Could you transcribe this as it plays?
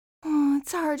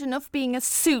It's hard enough being a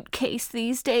suitcase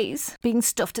these days. Being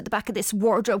stuffed at the back of this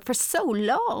wardrobe for so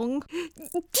long.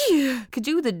 Could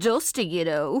do the dusting, you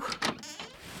know.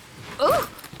 Oh,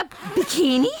 a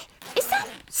bikini? Is that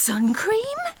sun cream?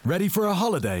 Ready for a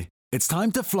holiday? It's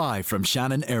time to fly from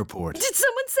Shannon Airport. Did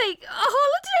someone say a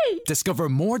holiday? Discover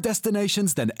more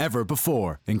destinations than ever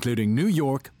before, including New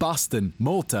York, Boston,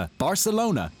 Malta,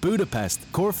 Barcelona, Budapest,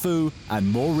 Corfu,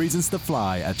 and more reasons to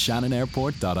fly at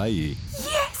shannonairport.ie.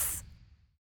 Yes!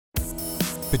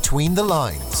 Between the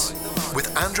Lines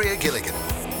with Andrea Gilligan.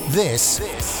 This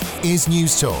is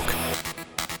News Talk.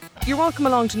 You're welcome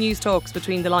along to News Talks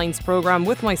Between the Lines programme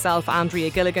with myself,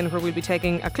 Andrea Gilligan, where we'll be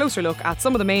taking a closer look at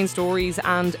some of the main stories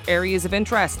and areas of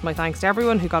interest. My thanks to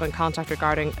everyone who got in contact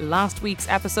regarding last week's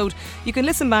episode. You can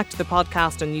listen back to the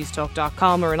podcast on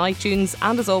newstalk.com or on iTunes,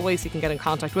 and as always you can get in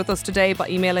contact with us today by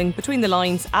emailing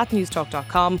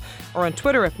betweenthelines@newstalk.com or on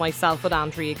Twitter at myself at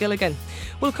Andrea Gilligan.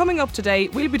 Well, coming up today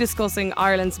we'll be discussing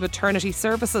Ireland's maternity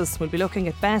services. We'll be looking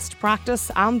at best practice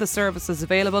and the services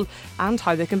available and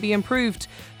how they can be improved.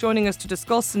 Joining us to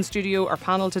discuss in studio our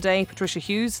panel today, Patricia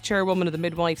Hughes, Chairwoman of the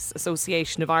Midwives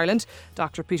Association of Ireland,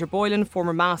 Dr Peter Boylan,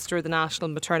 former Master of the National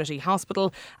Maternity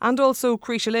Hospital, and also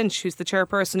Creesha Lynch, who's the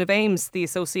Chairperson of AIMS, the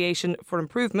Association for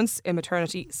Improvements in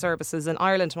Maternity Services in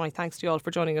Ireland. My thanks to you all for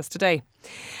joining us today.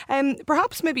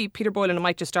 Perhaps maybe, Peter Boylan, I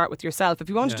might just start with yourself. If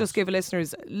you want to just give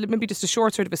listeners maybe just a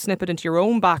short sort of a snippet into your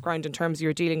own background in terms of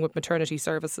your dealing with maternity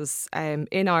services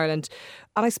in Ireland.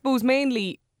 And I suppose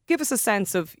mainly give us a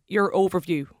sense of your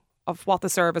overview of what the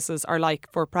services are like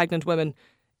for pregnant women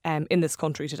in this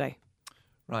country today.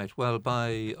 Right. Well,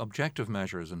 by objective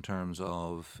measures in terms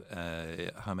of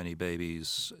how many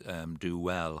babies do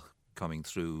well coming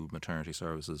through maternity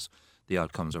services, the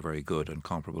outcomes are very good and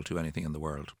comparable to anything in the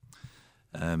world.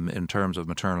 In terms of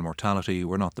maternal mortality,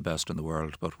 we're not the best in the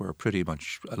world, but we're pretty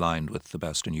much aligned with the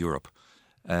best in Europe.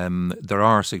 There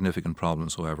are significant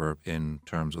problems, however, in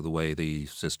terms of the way the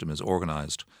system is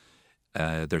organised.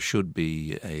 There should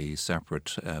be a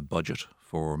separate budget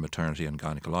for maternity and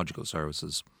gynaecological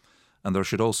services, and there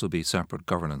should also be separate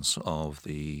governance of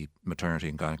the maternity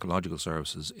and gynaecological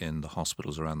services in the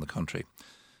hospitals around the country.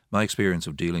 My experience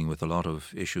of dealing with a lot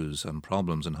of issues and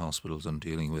problems in hospitals and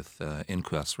dealing with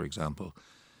inquests, for example,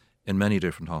 in many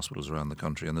different hospitals around the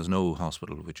country, and there's no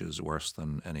hospital which is worse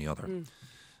than any other.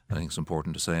 I think it's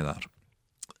important to say that.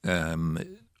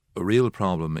 A real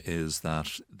problem is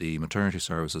that the maternity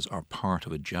services are part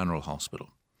of a general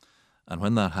hospital. And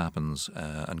when that happens,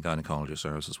 and gynaecology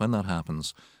services, when that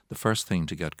happens, the first thing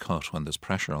to get cut when there's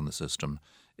pressure on the system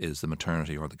is the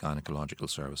maternity or the gynaecological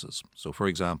services. So, for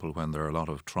example, when there are a lot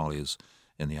of trolleys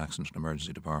in the accident and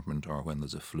emergency department, or when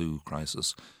there's a flu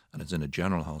crisis and it's in a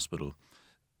general hospital,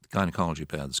 the gynaecology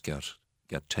beds get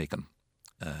taken,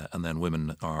 and then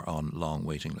women are on long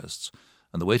waiting lists.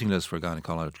 And the waiting lists for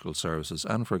gynaecological services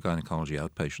and for gynecology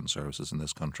outpatient services in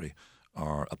this country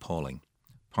are appalling.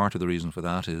 Part of the reason for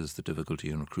that is the difficulty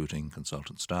in recruiting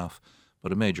consultant staff,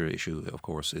 but a major issue, of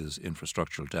course, is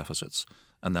infrastructural deficits,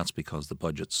 and that's because the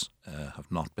budgets have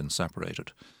not been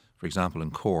separated. For example,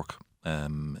 in Cork,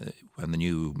 when the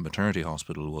new maternity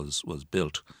hospital was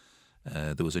built,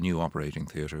 there was a new operating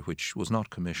theatre which was not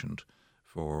commissioned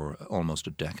for almost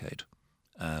a decade.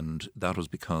 And that was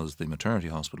because the maternity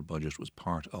hospital budget was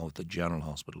part of the general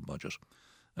hospital budget.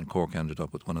 And Cork ended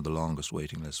up with one of the longest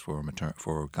waiting lists for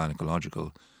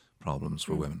gynecological problems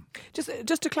for women.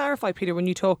 Just to clarify, Peter, when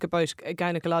you talk about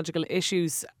gynecological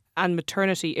issues and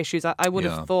maternity issues, I would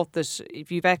have thought that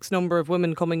if you've X number of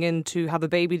women coming in to have a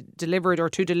baby delivered or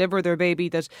to deliver their baby,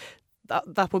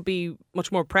 that would be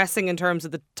much more pressing in terms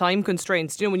of the time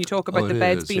constraints. You know, when you talk about the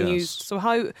beds being used. So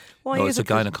why is it? It's the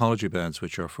gynecology beds,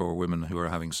 which are for women who are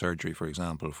having surgery, for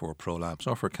example, for prolapse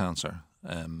or for cancer.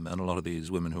 And a lot of these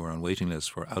women who are on waiting lists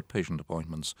for outpatient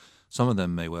appointments, some of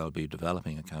them may well be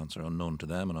developing a cancer unknown to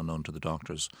them and unknown to the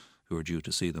doctors who are due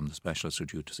to see them, the specialists who are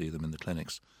due to see them in the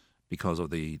clinics, because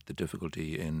of the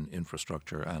difficulty in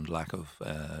infrastructure and lack of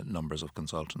numbers of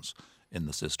consultants in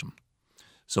the system.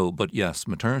 So, but yes,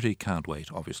 maternity can't wait,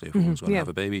 obviously. If someone's going to have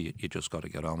a baby, you just got to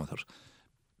get on with it.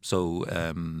 So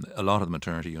a lot of the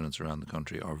maternity units around the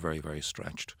country are very, very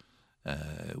stretched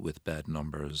with bed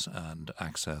numbers and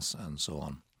access and so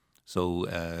on. So,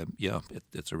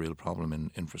 it's a real problem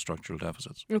in infrastructural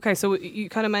deficits. Okay, so you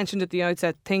kind of mentioned at the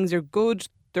outset things are good.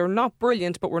 They're not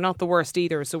brilliant, but we're not the worst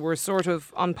either. So we're sort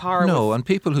of on par No, and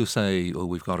people who say, oh,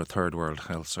 we've got a third world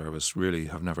health service really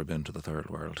have never been to the third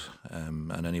world.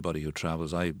 And anybody who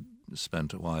travels, I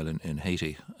spent a while in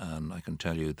Haiti, and I can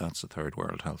tell you that's a third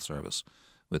world health service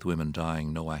with women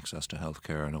dying, no access to health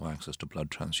care, no access to blood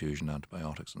transfusion,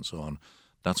 antibiotics and so on.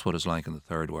 That's what it's like in the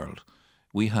third world.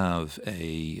 We have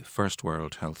a first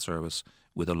world health service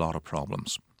with a lot of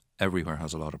problems. Everywhere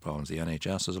has a lot of problems. The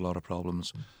NHS has a lot of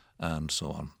problems, and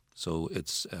so on. So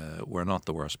it's we're not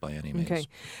the worst by any means. Okay.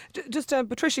 Just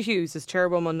Patricia Hughes is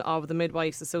chairwoman of the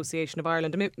Midwives Association of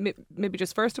Ireland. Maybe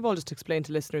just first of all, just explain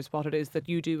to listeners what it is that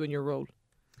you do in your role.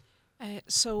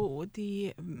 So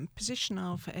the position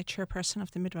of a chairperson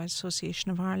of the Midwives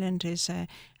Association of Ireland is an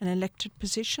elected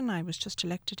position. I was just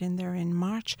elected in there in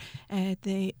March.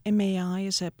 The MAI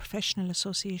is a professional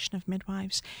association of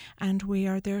midwives, and we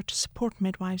are there to support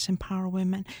midwives, empower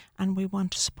women, and we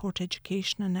want to support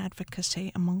education and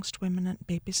advocacy amongst women and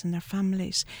babies and their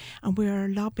families. And we are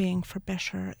lobbying for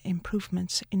better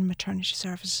improvements in maternity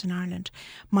services in Ireland.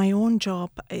 My own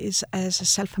job is as a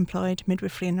self-employed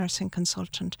midwifery and nursing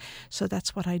consultant. So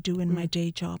that's what I do in my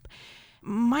day job.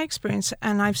 My experience,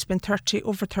 and I've spent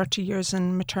over 30 years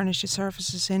in maternity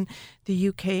services in the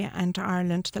UK and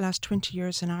Ireland, the last 20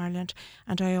 years in Ireland,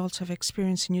 and I also have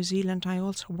experience in New Zealand. I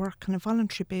also work on a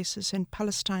voluntary basis in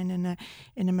Palestine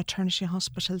in a maternity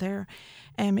hospital there,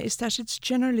 is that it's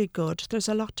generally good. There's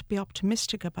a lot to be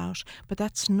optimistic about, but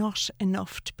that's not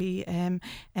enough to be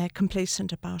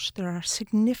complacent about. There are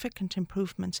significant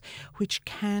improvements which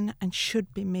can and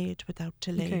should be made without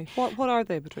delay. Okay. What are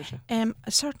they, Patricia?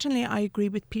 Certainly I agree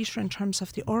with Peter in terms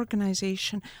of the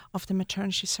organisation of the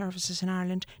maternity services in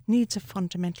Ireland needs a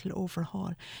fundamental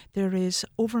overhaul. There is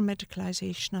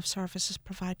over-medicalisation of services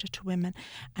provided to women,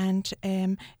 and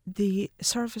the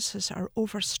services are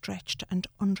overstretched and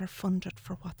underfunded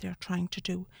for what they're trying to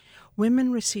do.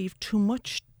 Women receive too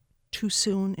much too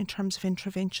soon in terms of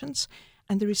interventions,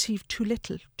 and they receive too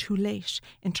little, too late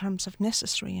in terms of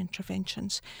necessary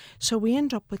interventions. So we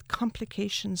end up with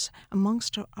complications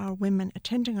amongst our women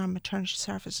attending our maternity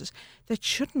services that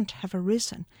shouldn't have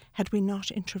arisen had we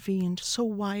not intervened so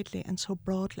widely and so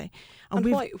broadly. And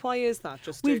why is that?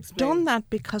 We've done that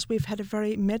because we've had a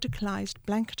very medicalised,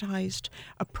 blanketised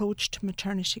approach to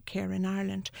maternity care in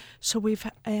Ireland. So we've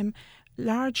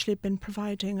largely been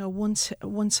providing a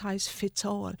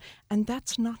one-size-fits-all, and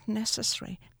that's not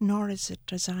necessary, nor is it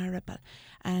desirable.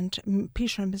 And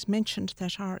Peter has mentioned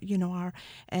that our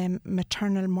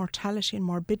maternal mortality and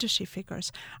morbidity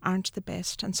figures aren't the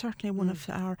best, and certainly one of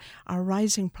our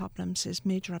rising problems is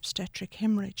major obstetric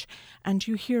hemorrhage. And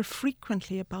you hear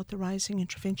frequently about the rising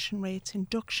intervention rates,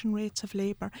 induction rates of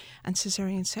labour, and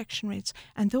caesarean section rates,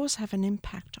 and those have an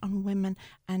impact on women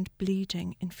and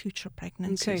bleeding in future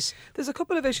pregnancies. Okay. There's a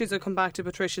couple of issues I'll come back to,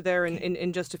 Patricia, there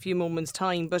in just a few moments'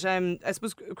 time. But I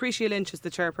suppose Críocha Lynch is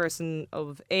the chairperson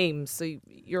of AIM, so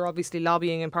you're obviously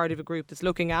lobbying and part of a group that's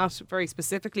looking at, very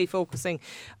specifically focusing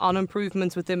on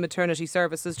improvements within maternity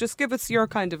services. Just give us your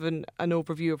kind of an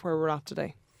overview of where we're at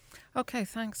today. Okay,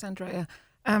 thanks, Andrea.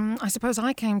 I suppose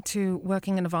I came to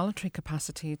working in a voluntary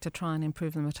capacity to try and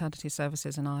improve the maternity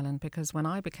services in Ireland, because when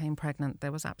I became pregnant,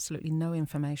 there was absolutely no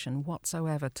information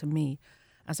whatsoever to me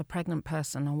as a pregnant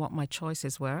person on what my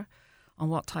choices were, on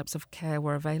what types of care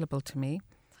were available to me,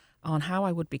 on how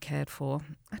I would be cared for,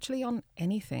 actually on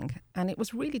anything. And it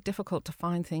was really difficult to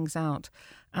find things out.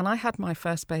 And I had my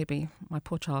first baby, my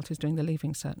poor child who's doing the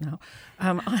Leaving Cert now.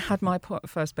 I had my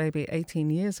first baby 18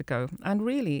 years ago. And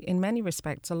really, in many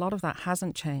respects, a lot of that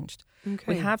hasn't changed. Okay.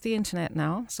 We have the internet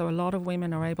now, so a lot of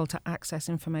women are able to access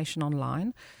information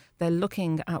online. They're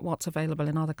looking at what's available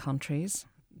in other countries.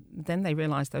 Then they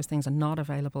realise those things are not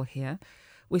available here.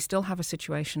 We still have a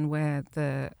situation where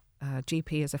the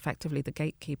GP is effectively the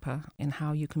gatekeeper in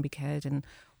how you can be cared, in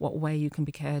what way you can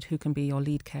be cared, who can be your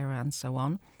lead carer, and so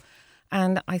on.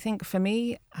 And I think for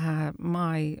me,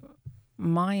 my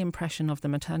impression of the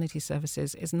maternity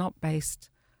services is not based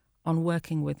on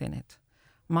working within it.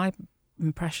 My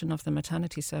impression of the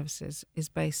maternity services is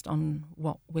based on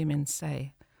what women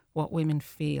say, what women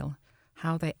feel,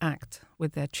 how they act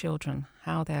with their children,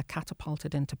 how they are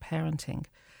catapulted into parenting,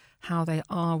 how they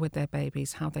are with their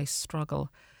babies, how they struggle.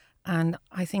 And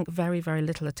I think very, very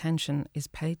little attention is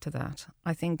paid to that.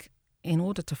 I think in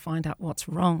order to find out what's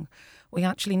wrong, we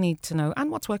actually need to know,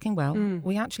 and what's working well,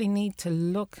 we actually need to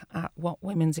look at what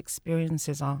women's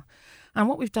experiences are. And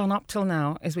what we've done up till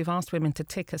now is we've asked women to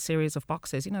tick a series of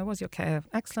boxes. Was your care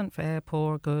excellent, fair,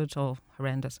 poor, good, or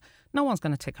horrendous? No one's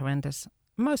going to tick horrendous.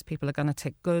 Most people are going to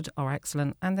tick good or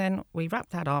excellent. And then we wrap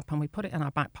that up and we put it in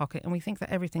our back pocket and we think that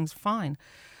everything's fine.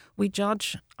 We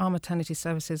judge our maternity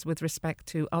services with respect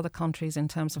to other countries in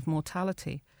terms of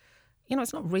mortality.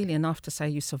 It's not really enough to say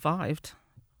you survived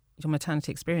your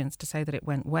maternity experience, to say that it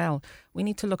went well. We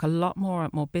need to look a lot more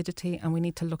at morbidity, and we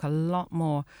need to look a lot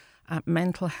more at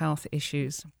mental health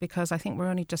issues, because I think we're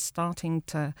only just starting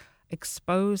to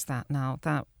expose that now,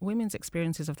 that women's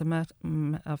experiences of the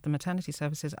maternity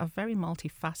services are very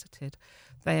multifaceted.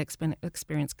 They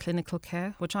experience clinical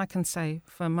care, which I can say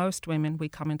for most women we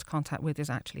come into contact with is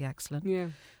actually excellent. Yeah.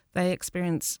 They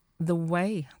experience the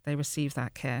way they receive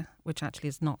that care, which actually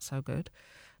is not so good.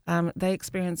 They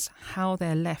experience how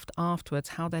they're left afterwards,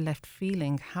 how they're left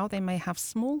feeling, how they may have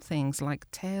small things like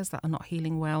tears that are not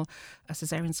healing well,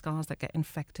 cesarean scars that get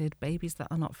infected, babies that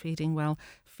are not feeding well,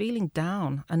 feeling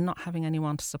down and not having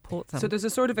anyone to support them. So there's a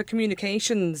sort of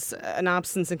an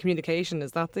absence in communication.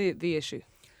 Is that the issue?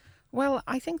 Well,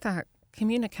 I think that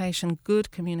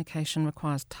good communication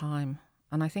requires time.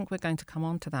 And I think we're going to come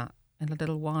on to that in a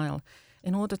little while.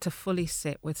 In order to fully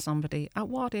sit with somebody at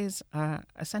what is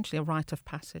essentially a rite of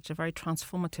passage, a very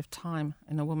transformative time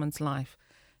in a woman's life,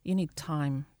 you need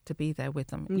time to be there with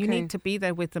them. Okay. You need to be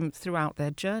there with them throughout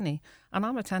their journey. And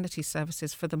our maternity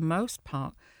services, for the most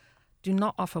part, do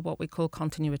not offer what we call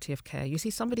continuity of care. You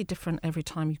see somebody different every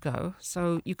time you go,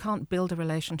 so you can't build a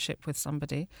relationship with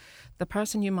somebody. The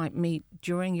person you might meet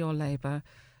during your labour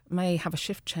may have a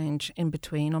shift change in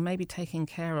between, or maybe taking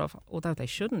care of, although they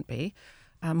shouldn't be,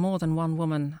 more than one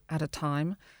woman at a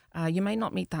time. You may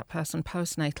not meet that person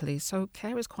postnatally, so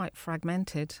care is quite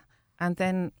fragmented. And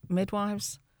then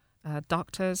midwives,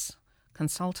 doctors,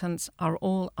 consultants are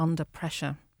all under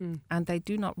pressure, and they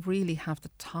do not really have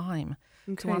the time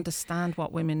to understand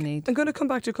what women need. I'm going to come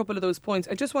back to a couple of those points.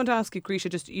 I just want to ask you, Grisha,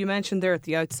 you mentioned there at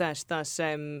the outset that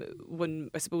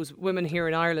when, I suppose, women here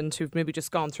in Ireland who've maybe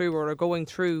just gone through or are going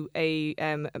through a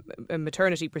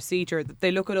maternity procedure, that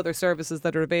they look at other services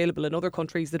that are available in other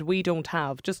countries that we don't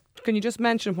have. Can you just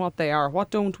mention what they are? What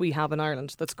don't we have in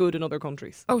Ireland that's good in other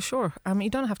countries? Oh, sure. You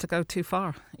don't have to go too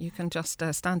far. You can just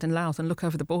stand in Louth and look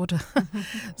over the border.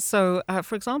 So,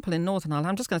 for example, in Northern Ireland,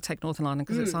 I'm just going to take Northern Ireland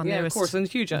because it's our nearest. Of course, and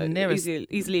huge,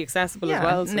 easily accessible as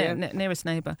well. So, nearest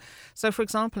neighbour. So, for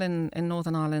example, in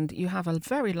Northern Ireland, you have a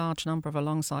very large number of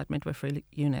alongside midwifery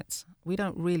units. We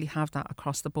don't really have that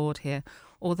across the board here,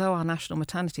 although our national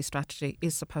maternity strategy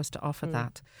is supposed to offer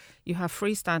that. You have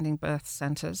freestanding birth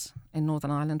centres in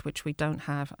Northern Ireland, which we don't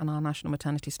have, and our national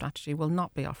maternity strategy will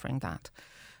not be offering that.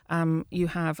 You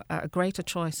have a greater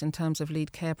choice in terms of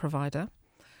lead care provider.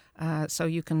 So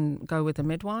you can go with a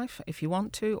midwife if you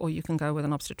want to, or you can go with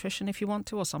an obstetrician if you want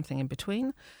to, or something in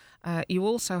between. You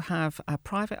also have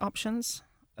private options.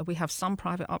 We have some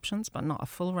private options, but not a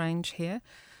full range here.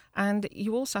 And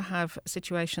you also have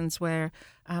situations where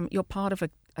you're part of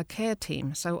a care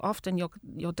team. So often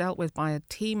you're dealt with by a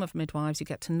team of midwives. You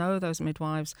get to know those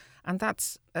midwives, and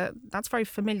that's very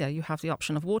familiar. You have the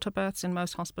option of water births in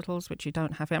most hospitals, which you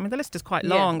don't have here. I mean, the list is quite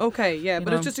long.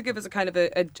 But it's just to give us a kind of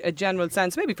a general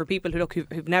sense, maybe for people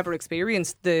who've never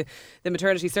experienced the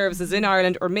maternity services in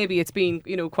Ireland, or maybe it's been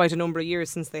quite a number of years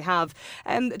since they have.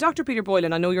 Dr. Peter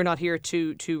Boylan, I know you're not here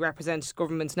to represent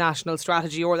government's national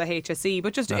strategy or the HSE,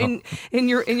 but just in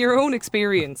your own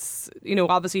experience,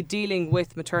 obviously dealing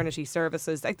with maternity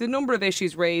services, like the number of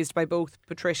issues raised by both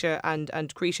Patricia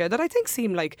and Grisha that I think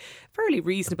seem like fairly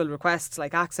reasonable requests,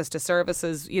 like access to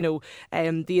services,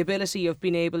 the ability of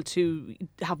being able to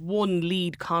have one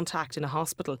lead contact in a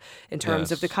hospital in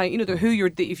terms of the kind,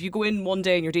 if you go in one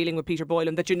day and you're dealing with Peter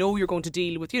Boylan, that you're going to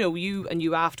deal with,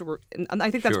 you afterward. And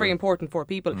I think that's very important for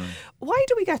people. Why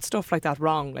do we get stuff like that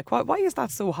wrong? Like, why is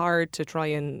that so hard to try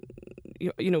and,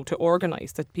 to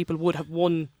organise that people would have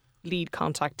one lead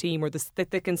contact team, or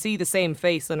that they can see the same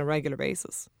face on a regular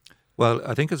basis? Well,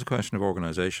 I think it's a question of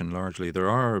organisation largely. There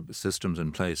are systems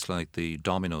in place like the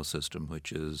Domino system,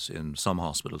 which is in some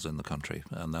hospitals in the country,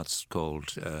 and that's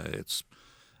called,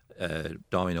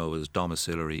 Domino is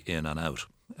domiciliary in and out.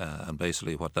 And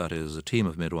basically what that is a team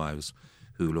of midwives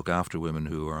who look after women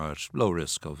who are at low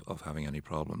risk of having any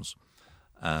problems.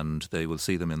 And they will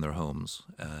see them in their homes.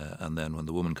 And then when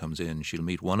the woman comes in, she'll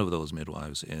meet one of those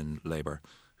midwives in labour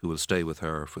who will stay with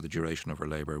her for the duration of her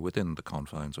labour within the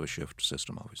confines of a shift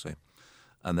system, obviously.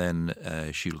 And then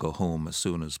she'll go home as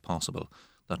soon as possible.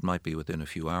 That might be within a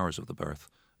few hours of the birth.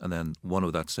 And then one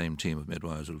of that same team of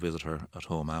midwives will visit her at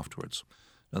home afterwards.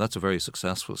 Now, that's a very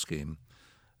successful scheme.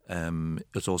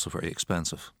 It's also very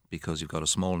expensive because you've got a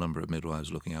small number of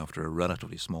midwives looking after a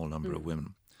relatively small number of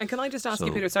women. And can I just ask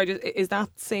you, Peter, sorry, is that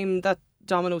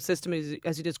Domino system,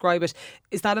 as you describe it,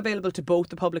 is that available to both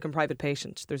the public and private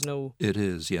patient? There's no... It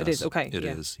is, yes. It is, okay. It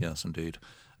is, yes, indeed.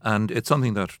 And it's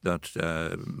something that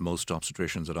most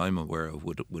obstetricians that I'm aware of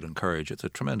would encourage. It's a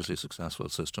tremendously successful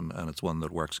system, and it's one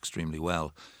that works extremely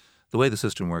well. The way the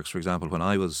system works, for example, when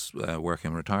I was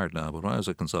working, I'm retired now, but when I was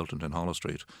a consultant in Holles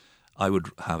Street, I would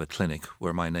have a clinic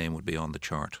where my name would be on the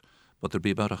chart. But there'd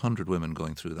be about 100 women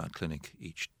going through that clinic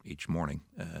each morning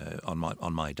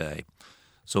on my day.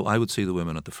 So I would see the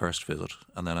women at the first visit,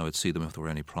 and then I would see them if there were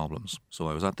any problems. So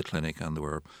I was at the clinic, and there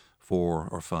were 4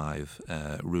 or 5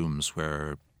 rooms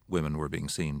where women were being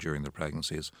seen during their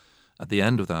pregnancies. At the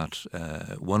end of that,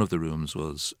 one of the rooms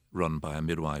was run by a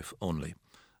midwife only.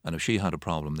 And if she had a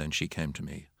problem, then she came to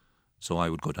me. So I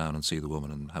would go down and see the woman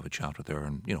and have a chat with her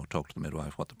and, talk to the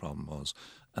midwife what the problem was.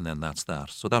 And then that's that.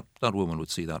 So that woman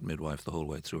would see that midwife the whole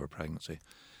way through her pregnancy.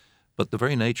 But the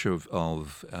very nature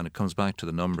of and it comes back to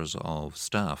the numbers of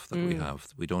staff that we have.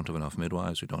 We don't have enough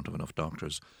midwives. We don't have enough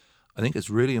doctors. I think it's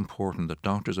really important that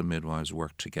doctors and midwives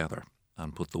work together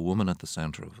and put the woman at the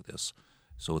centre of this.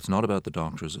 So it's not about the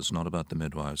doctors. It's not about the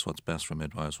midwives. What's best for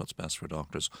midwives? What's best for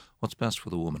doctors? What's best for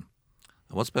the woman?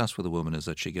 And what's best for the woman is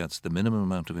that she gets the minimum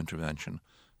amount of intervention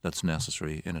that's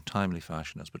necessary in a timely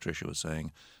fashion, as Patricia was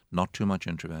saying. Not too much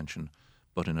intervention,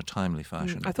 but in a timely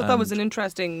fashion. I thought that was an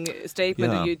interesting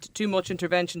statement. That you too much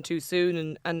intervention too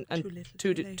soon and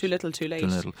too little too late. Too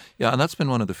little. Yeah, and that's been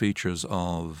one of the features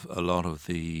of a lot of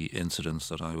the incidents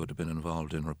that I would have been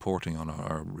involved in reporting on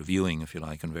or reviewing, if you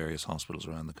like, in various hospitals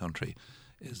around the country,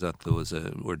 is that there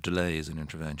were delays in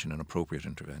intervention and appropriate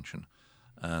intervention.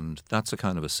 And that's a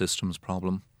kind of a systems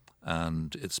problem,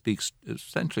 and it speaks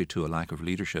essentially to a lack of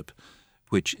leadership,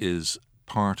 which is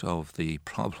part of the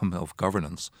problem of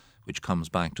governance, which comes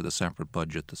back to the separate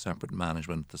budget, the separate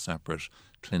management, the separate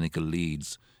clinical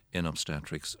leads in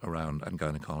obstetrics around and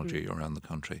gynecology around the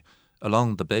country.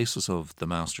 Along the basis of the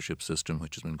mastership system,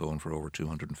 which has been going for over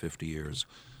 250 years.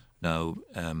 Now,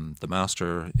 the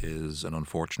master is an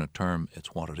unfortunate term.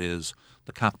 It's what it is.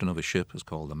 The captain of a ship is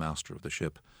called the master of the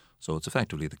ship. So it's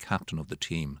effectively the captain of the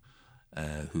team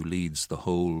who leads the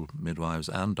whole midwives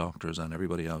and doctors and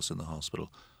everybody else in the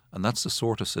hospital. And that's the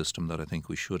sort of system that I think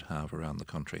we should have around the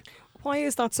country. Why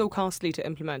is that so costly to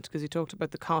implement? Because you talked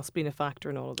about the cost being a factor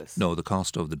in all of this. No, the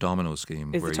cost of the domino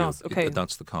scheme. Is the cost, okay.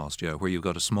 That's the cost, yeah, where you've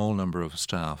got a small number of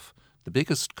staff. The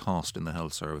biggest cost in the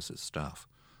health service is staff.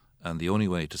 And the only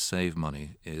way to save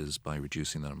money is by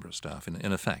reducing the number of staff,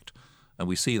 in effect. And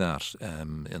we see that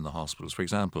in the hospitals. For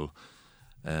example,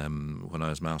 when I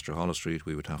was Master Holles Street,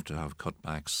 we would have to have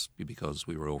cutbacks because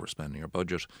we were overspending our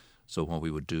budget. So what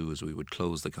we would do is we would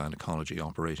close the gynecology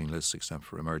operating lists except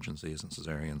for emergencies and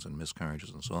caesareans and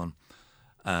miscarriages and so on.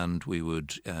 And we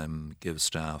would give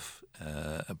staff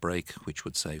a break, which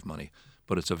would save money.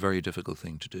 But it's a very difficult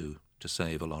thing to do, to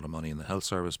save a lot of money in the health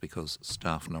service, because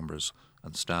staff numbers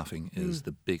and staffing is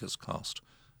the biggest cost.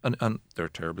 And they're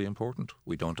terribly important.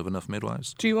 We don't have enough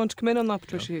midwives. Do you want to come in on that,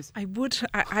 Patricia Hughes? I would.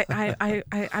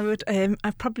 I would.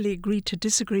 I probably agree to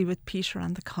disagree with Peter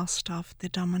on the cost of the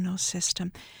domino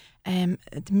system. The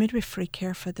midwifery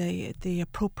care for the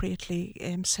appropriately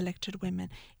selected women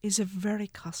is a very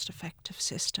cost-effective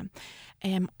system.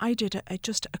 I did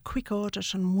just a quick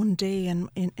audit on one day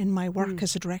in my work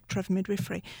as a director of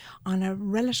midwifery on a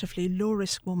relatively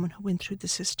low-risk woman who went through the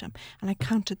system, and I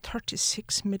counted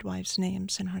 36 midwives'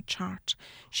 names in her chart.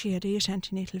 She had 8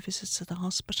 antenatal visits to the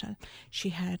hospital, she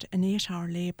had an 8-hour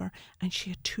labour, and she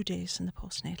had 2 days in the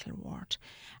postnatal ward.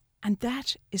 And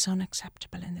that is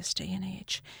unacceptable in this day and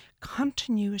age.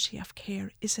 Continuity of care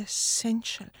is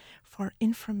essential for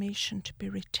information to be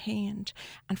retained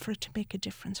and for it to make a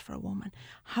difference for a woman.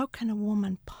 How can a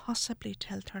woman possibly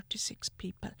tell 36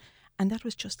 people? And that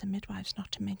was just the midwives,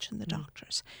 not to mention the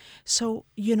doctors. So,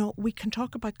 we can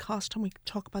talk about cost and we can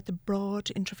talk about the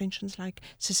broad interventions like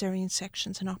caesarean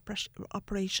sections and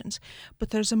operations.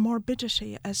 But there's a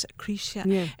morbidity, as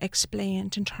Cretia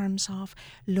explained, in terms of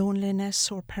loneliness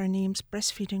or perineums,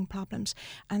 breastfeeding problems.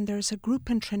 And there's a group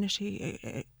in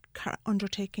Trinity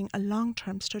undertaking a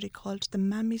long-term study called the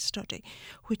MAMI study,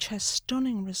 which has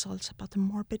stunning results about the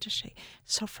morbidity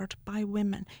suffered by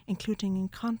women, including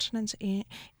incontinence,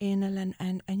 anal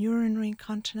and urinary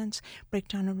incontinence,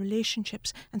 breakdown of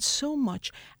relationships, and so much.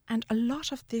 And a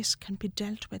lot of this can be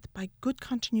dealt with by good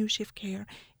continuity of care,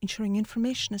 ensuring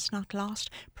information is not lost,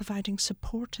 providing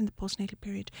support in the postnatal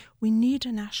period. We need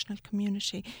a national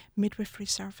community midwifery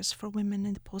service for women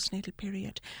in the postnatal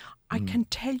period. I can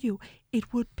tell you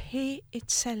it would pay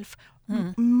itself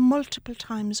multiple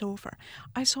times over.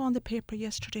 I saw on the paper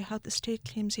yesterday how the State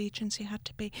Claims Agency had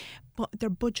to be their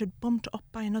budget bumped up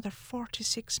by another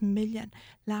 46 million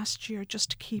last year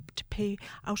just to pay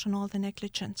out on all the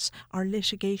negligence or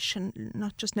litigation,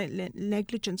 not just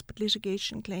negligence but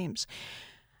litigation claims.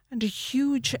 And a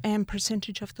huge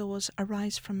percentage of those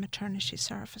arise from maternity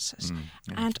services.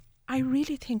 And I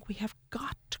really think we have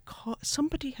got to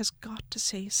somebody has got to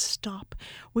say stop.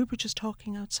 We were just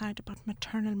talking outside about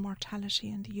maternal mortality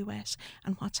in the US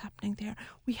and what's happening there.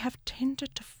 We have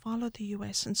tended to follow the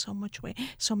US in so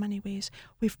many ways.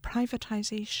 We've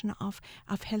privatisation of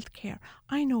healthcare.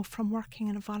 I know from working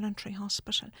in a voluntary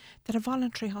hospital that a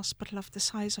voluntary hospital of the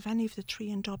size of any of the three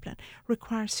in Dublin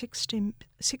requires 60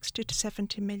 to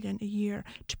 70 million a year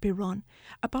to be run.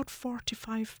 About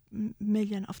 45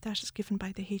 million of that is given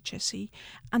by the HSE,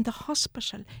 and the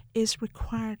hospital is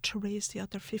required to raise the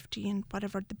other 15,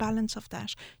 whatever the balance of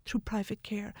that, through private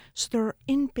care. So there are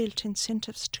inbuilt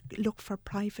incentives to look for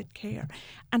private care.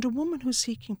 And a woman who's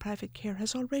seeking private care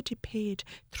has already paid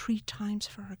 3 times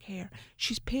for her care.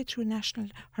 She's paid through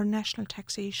her national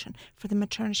taxation for the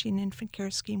maternity and infant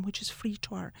care scheme, which is free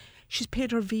to her. She's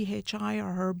paid her VHI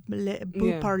or her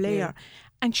BOOP or layer.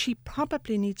 And she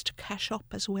probably needs to cash up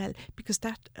as well, because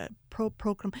that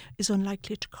programme is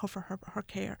unlikely to cover her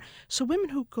care. So women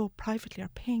who go privately are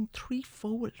paying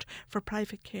threefold for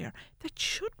private care that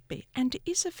should be and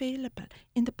is available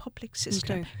in the public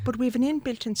system. Okay. But we have an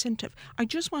inbuilt incentive. I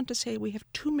just want to say we have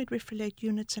 2 midwifery-led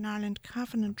units in Ireland,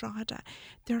 Cavan and Drogheda.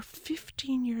 They're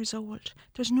 15 years old.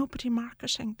 There's nobody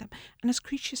marketing them. And as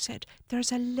Creasy said,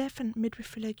 there's 11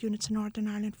 midwifery-led units in Northern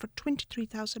Ireland for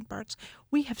 23,000 births.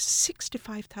 We have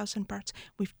 65,000 births.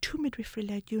 We have 2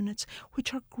 midwifery-led units,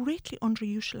 which are greatly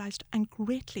underutilised and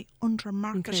greatly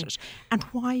under-marketed. Okay. And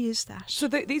why is that? So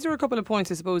these are a couple of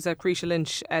points, I suppose, Creasy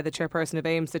Lynch, the chairperson of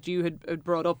AIMS, that you had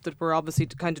brought up that we're obviously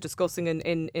kind of discussing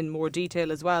in more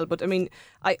detail as well. But I mean,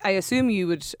 I assume you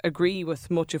would agree with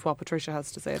much of what Patricia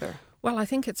has to say there. Well, I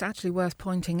think it's actually worth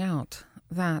pointing out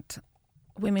that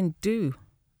women do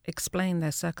explain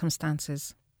their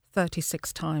circumstances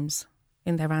 36 times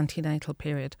in their antenatal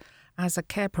period. As a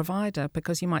care provider,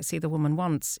 because you might see the woman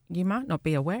once, you might not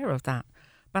be aware of that.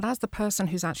 But as the person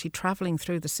who's actually travelling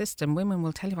through the system, women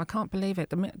will tell you, I can't believe it.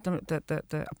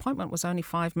 The appointment was only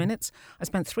 5 minutes. I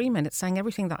spent 3 minutes saying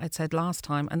everything that I'd said last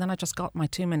time, and then I just got my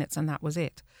 2 minutes and that was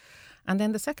it. And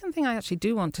then the second thing I actually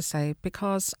do want to say,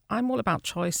 because I'm all about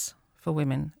choice for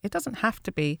women, it doesn't have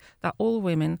to be that all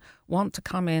women want to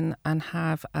come in and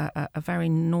have a very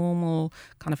normal,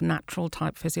 kind of natural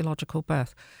type physiological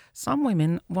birth. Some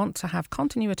women want to have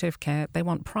continuity of care. They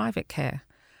want private care.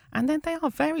 And then they are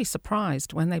very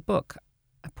surprised when they book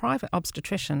a private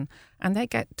obstetrician and they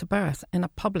get to birth in a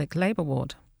public labour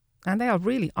ward. And they are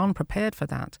really unprepared for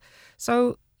that.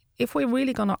 So if we're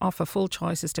really going to offer full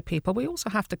choices to people, we also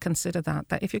have to consider that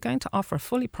if you're going to offer a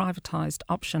fully privatised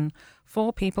option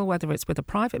for people, whether it's with a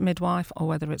private midwife or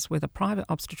whether it's with a private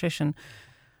obstetrician,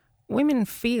 women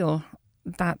feel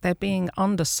that they're being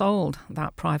undersold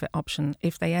that private option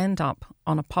if they end up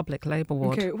on a public labour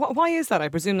ward. Okay, why is that? I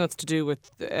presume that's to do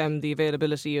with the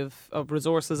availability of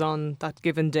resources on that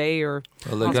given day, or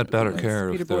well, they get better care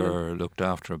if they're looked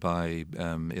after by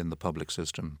in the public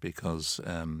system, because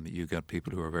you get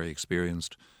people who are very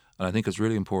experienced. And I think it's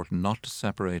really important not to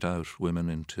separate out women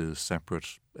into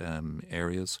separate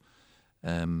areas.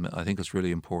 I think it's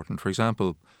really important. For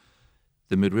example,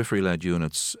 the midwifery-led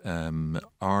units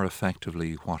are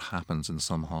effectively what happens in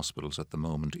some hospitals at the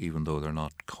moment, even though they're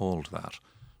not called that.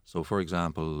 So, for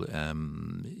example,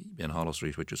 in Hollow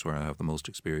Street, which is where I have the most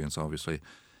experience, obviously,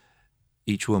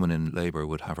 each woman in labour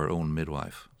would have her own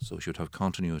midwife. So she would have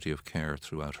continuity of care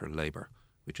throughout her labour,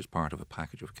 which is part of a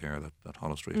package of care that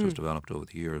Hollow Street has developed over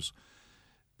the years.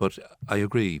 But I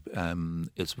agree,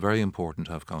 it's very important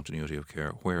to have continuity of care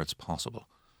where it's possible.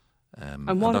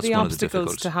 And what are the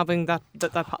obstacles to having that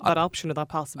option or that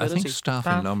possibility? I think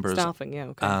staffing numbers,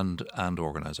 okay. and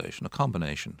organisation, a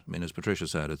combination. I mean, as Patricia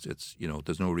said, it's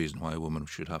there's no reason why a woman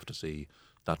should have to see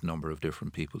that number of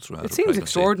different people throughout. It seems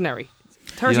extraordinary.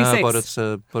 36.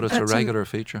 Yeah, but it's a regular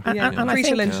feature.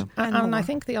 And I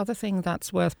think the other thing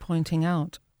that's worth pointing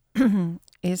out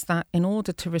is that in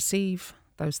order to receive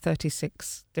those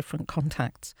 36 different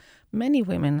contacts, many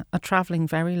women are travelling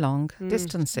very long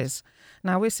distances.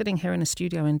 Now, we're sitting here in a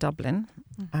studio in Dublin,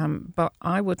 but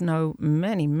I would know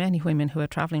many, many women who are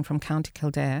travelling from County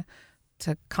Kildare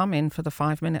to come in for the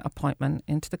 5-minute appointment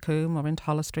into the Coombe or into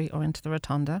Hollow Street or into the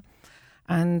Rotunda.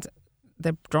 And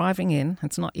they're driving in.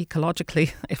 It's not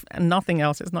ecologically, if nothing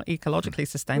else, it's not ecologically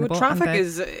sustainable. Well, traffic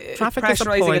is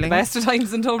pressurising at the best of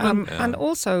times in Dublin. And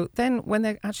also, then when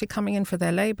they're actually coming in for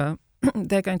their labour,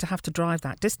 they're going to have to drive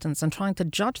that distance, and trying to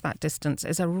judge that distance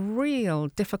is a real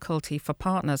difficulty for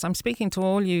partners. I'm speaking to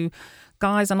all you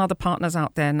guys and other partners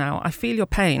out there now. I feel your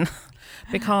pain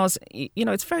because,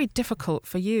 it's very difficult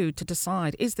for you to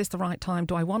decide, is this the right time?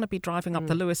 Do I want to be driving up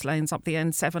the Lewis lanes, up the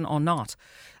N7 or not?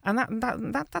 And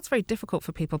that's very difficult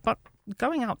for people. But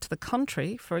going out to the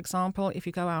country, for example, if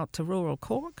you go out to rural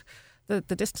Cork,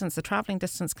 the distance, the travelling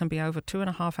distance can be over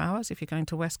 2.5 hours if you're going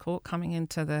to West Cork coming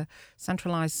into the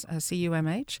centralised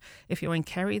CUMH. If you're in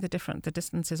Kerry, the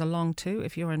distances are long too.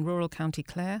 If you're in rural County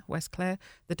Clare, West Clare,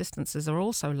 the distances are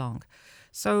also long.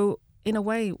 So in a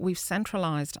way, we've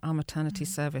centralised our maternity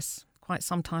service. Quite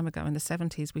some time ago in the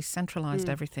 70s, we centralised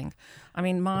everything. I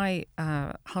mean, my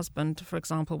husband, for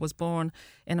example, was born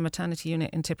in a maternity unit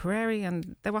in Tipperary,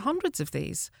 and there were hundreds of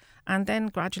these. And then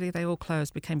gradually they all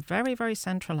closed, became very, very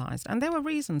centralised. And there were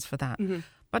reasons for that.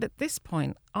 But at this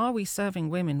point, are we serving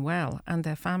women well and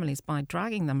their families by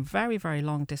dragging them very, very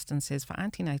long distances for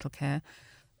antenatal care,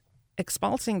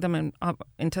 expulsing them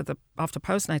after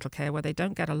postnatal care where they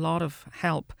don't get a lot of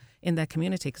help in their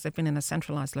community because they've been in a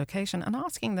centralised location, and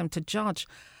asking them to judge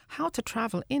how to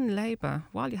travel in labour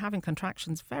while you're having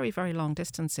contractions very, very long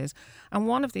distances. And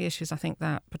one of the issues I think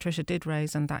that Patricia did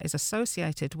raise, and that is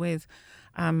associated with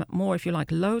more, if you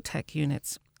like, low-tech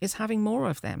units, is having more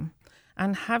of them.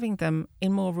 And having them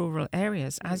in more rural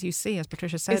areas, as you see, as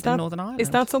Patricia said, in Northern Ireland. Is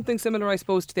that something similar, I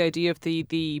suppose, to the idea of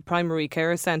the primary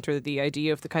care centre, the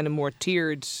idea of the kind of more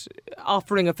tiered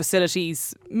offering of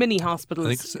facilities, mini hospitals,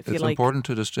 I think if you it's like? important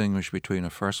to distinguish between a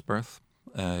first birth,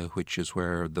 which is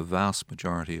where the vast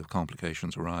majority of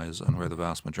complications arise and where the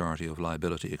vast majority of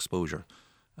liability exposure,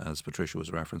 as Patricia was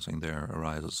referencing there,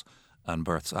 arises, and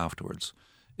births afterwards.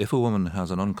 If a woman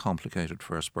has an uncomplicated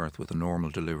first birth with a normal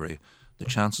delivery, the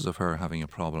chances of her having a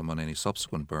problem on any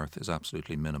subsequent birth is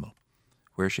absolutely minimal.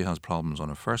 Where she has problems on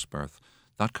her first birth,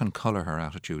 that can colour her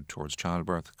attitude towards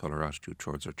childbirth, colour her attitude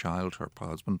towards her child, her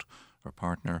husband, her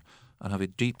partner, and have a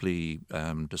deeply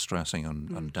distressing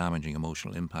and damaging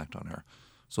emotional impact on her.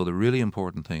 So the really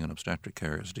important thing in obstetric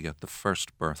care is to get the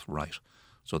first birth right.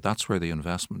 So that's where the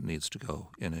investment needs to go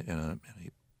in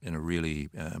a really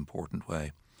important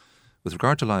way. With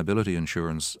regard to liability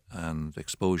insurance and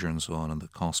exposure and so on and the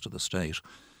cost to the state,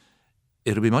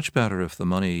 it would be much better if the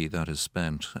money that is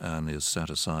spent and is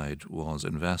set aside was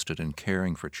invested in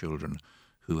caring for children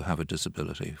who have a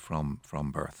disability from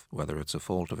birth, whether it's a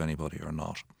fault of anybody or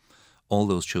not. All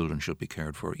those children should be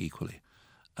cared for equally.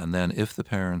 And then if the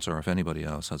parents or if anybody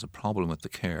else has a problem with the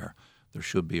care, there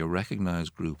should be a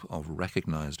recognised group of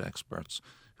recognised experts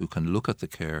who can look at the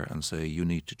care and say, you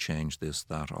need to change this,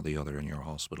 that or the other in your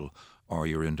hospital or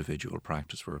your individual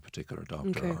practice for a particular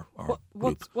doctor or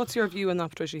group. What's your view on that,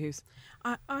 Patricia Hughes?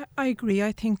 I agree.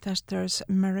 I think that there's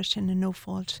merit in a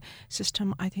no-fault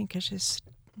system. I think it is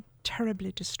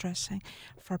terribly distressing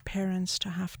for parents to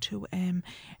have to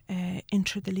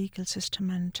enter the legal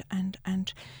system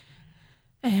and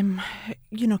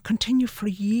continue for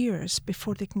years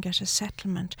before they can get a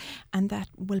settlement, and that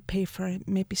will pay for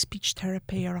maybe speech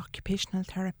therapy or occupational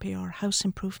therapy or house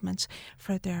improvements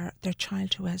for their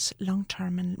child who has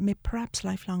long-term and perhaps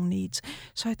lifelong needs.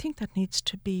 So I think that needs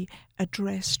to be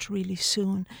addressed really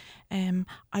soon. In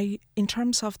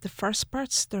terms of the first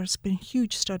births, there's been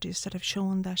huge studies that have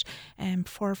shown that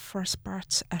for first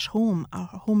births at home, or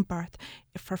home birth,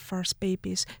 for first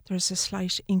babies, there's a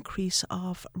slight increase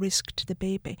of risk to the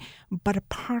baby. But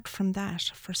apart from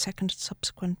that, for second and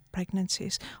subsequent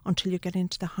pregnancies, until you get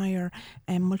into the higher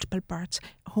multiple births,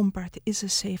 home birth is a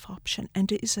safe option,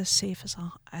 and it is as safe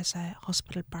as a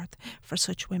hospital birth for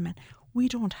such women. We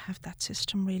don't have that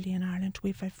system really in Ireland.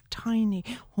 We have a tiny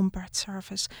home birth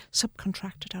service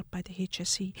subcontracted out by the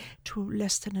HSE to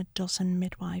less than a dozen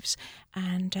midwives.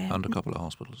 And a couple of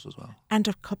hospitals as well. And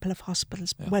a couple of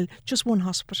hospitals. Yeah. Well, just one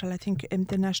hospital, I think,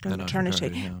 the National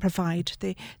Maternity provide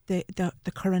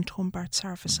the current home birth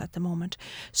service at the moment.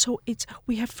 So it's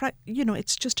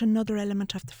just another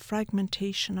element of the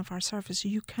fragmentation of our service.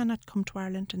 You cannot come to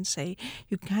Ireland and say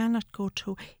you cannot go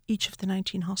to each of the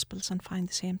 19 hospitals and find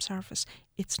the same service.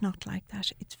 It's not like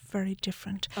that. It's very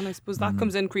different. And I suppose that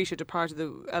comes in, Creesha, to part of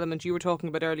the element you were talking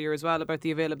about earlier as well, about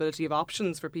the availability of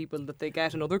options for people that they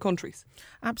get in other countries.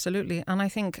 Absolutely. And I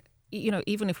think,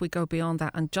 even if we go beyond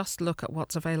that and just look at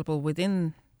what's available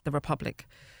within the Republic,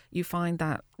 you find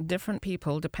that different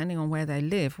people, depending on where they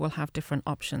live, will have different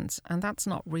options. And that's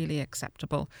not really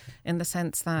acceptable in the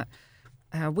sense that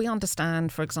we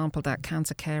understand, for example, that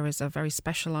cancer care is a very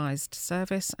specialised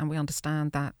service, and we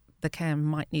understand that the care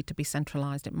might need to be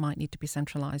centralised. It might need to be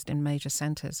centralised in major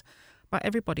centres. But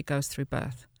everybody goes through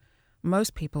birth.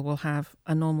 Most people will have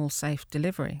a normal, safe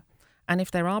delivery. And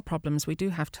if there are problems, we do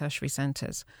have tertiary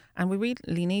centres. And we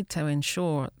really need to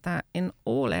ensure that in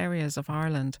all areas of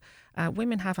Ireland,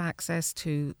 women have access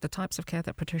to the types of care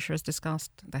that Patricia has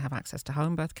discussed. They have access to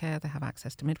home birth care. They have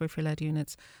access to midwifery-led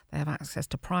units. They have access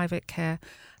to private care.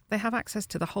 They have access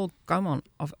to the whole gamut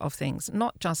of things,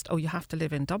 not just, you have to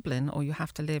live in Dublin, or you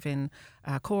have to live in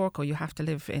Cork, or you have to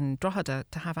live in Drogheda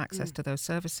to have access to those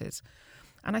services.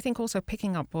 And I think also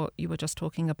picking up what you were just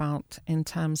talking about in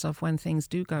terms of when things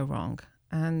do go wrong.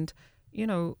 And, you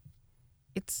know,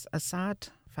 it's a sad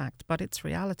fact, but it's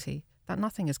reality that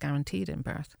nothing is guaranteed in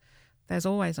birth. There's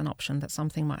always an option that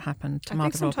something might happen to mother or baby.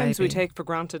 I think sometimes we take for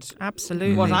granted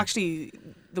absolutely what actually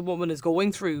the woman is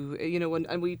going through, you know,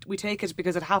 and we take it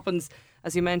because it happens,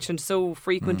 as you mentioned, so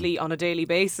frequently on a daily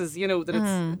basis, you know, that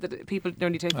it's that people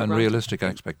nearly take for granted. And realistic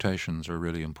expectations are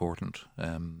really important.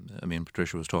 I mean,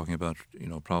 Patricia was talking about, you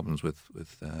know, problems with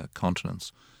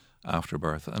continence after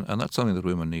birth, and that's something that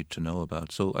women need to know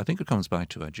about. So I think it comes back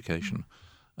to education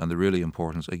and the really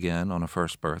importance, again, on a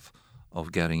first birth,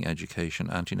 of getting education,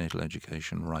 antenatal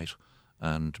education right,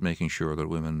 and making sure that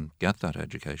women get that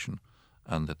education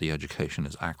and that the education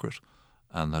is accurate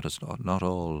and that it's not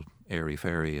all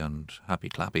airy-fairy and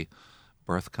happy-clappy.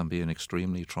 Birth can be an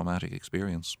extremely traumatic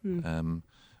experience,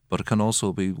 but it can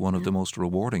also be one of the most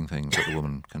rewarding things that a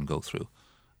woman can go through.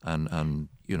 And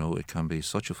you know, it can be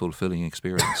such a fulfilling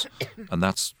experience. And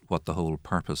that's what the whole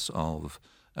purpose of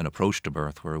an approach to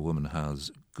birth, where a woman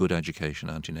has good education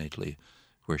antenatally,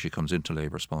 where she comes into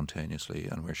labour spontaneously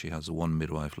and where she has one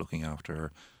midwife looking after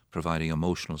her, providing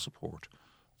emotional support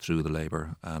through the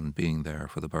labour and being there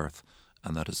for the birth.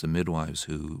 And that is the midwives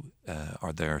who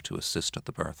are there to assist at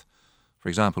the birth. For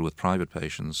example, with private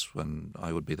patients, when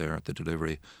I would be there at the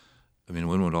delivery, I mean,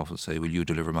 women would often say, "Will you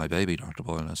deliver my baby, Dr.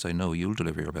 Boyle?" And I say, "No, you'll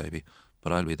deliver your baby,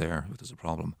 but I'll be there if there's a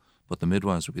problem." But the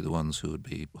midwives would be the ones who would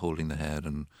be holding the head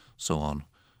and so on.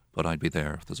 But I'd be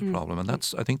there if there's a problem. And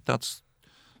I think that's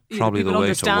probably the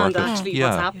way to work it. Actually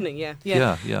what's happening. Yeah.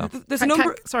 There's a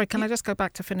number. Sorry, can I just go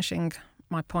back to finishing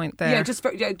my point there? We just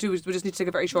need to take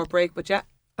a very short break, but yeah.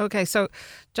 Okay, so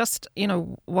just, you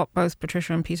know, what both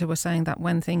Patricia and Peter were saying, that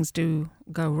when things do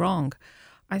go wrong,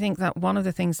 I think that one of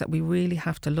the things that we really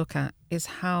have to look at is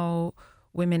how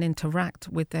women interact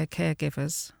with their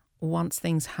caregivers once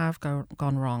things have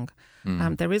gone wrong.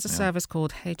 There is a service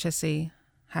called HSE,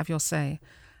 Have Your Say,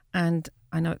 and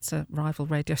I know it's a rival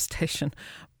radio station,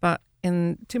 but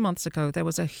 2 months ago, there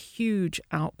was a huge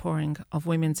outpouring of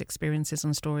women's experiences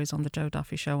and stories on the Joe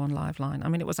Duffy Show on Liveline. I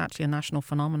mean, it was actually a national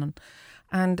phenomenon.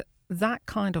 And that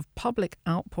kind of public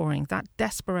outpouring, that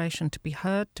desperation to be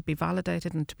heard, to be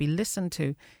validated and to be listened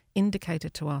to,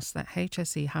 indicated to us that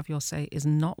HSE Have Your Say is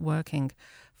not working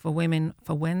for women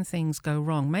for when things go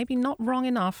wrong. Maybe not wrong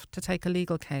enough to take a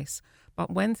legal case, but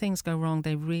when things go wrong,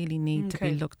 they really need to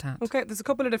be looked at. Okay, there's a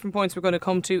couple of different points we're going to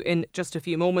come to in just a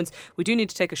few moments. We do need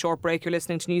to take a short break. You're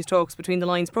listening to News Talks Between the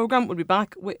Lines programme. We'll be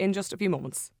back in just a few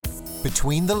moments.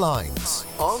 Between the Lines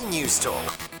on News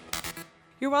Talk.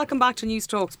 You're welcome back to News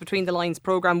Talks Between the Lines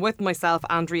programme with myself,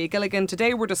 Andrea Gilligan.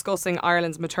 Today we're discussing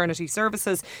Ireland's maternity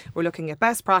services. We're looking at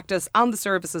best practice and the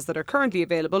services that are currently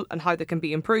available and how they can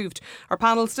be improved. Our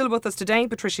panel still with us today: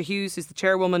 Patricia Hughes, who's the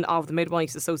chairwoman of the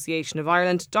Midwives Association of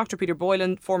Ireland, Dr. Peter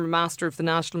Boylan, former master of the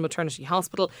National Maternity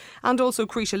Hospital, and also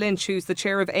Creesha Lynch, who's the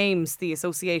chair of AIMS, the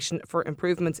Association for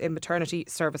Improvements in Maternity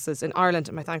Services in Ireland.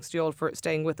 And my thanks to you all for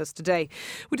staying with us today.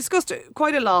 We discussed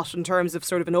quite a lot in terms of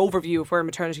sort of an overview of where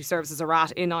maternity services are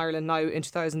at in Ireland now in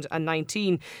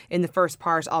 2019 in the first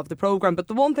part of the programme. But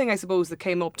the one thing I suppose that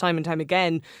came up time and time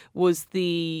again was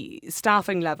the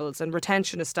staffing levels and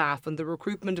retention of staff and the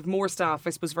recruitment of more staff,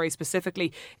 I suppose very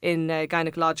specifically in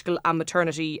gynecological and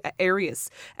maternity areas.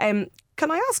 Can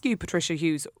I ask you, Patricia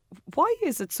Hughes, why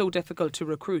is it so difficult to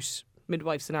recruit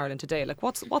midwives in Ireland today? Like,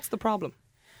 what's the problem?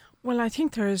 Well, I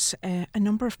think there's a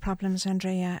number of problems,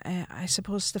 Andrea. I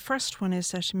suppose the first one is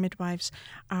that midwives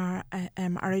are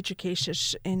educated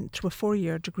through a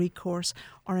 4-year degree course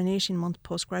or an 18-month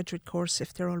postgraduate course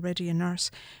if they're already a nurse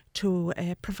to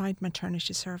provide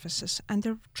maternity services, and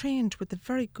they're trained with a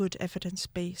very good evidence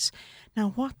base.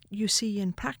 Now, what you see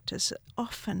in practice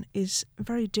often is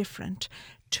very different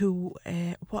to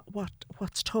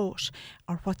what's taught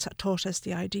or what's taught as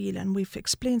the ideal, and we've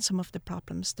explained some of the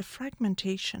problems. The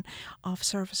fragmentation of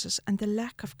services and the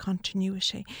lack of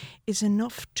continuity is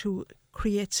enough to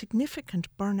create significant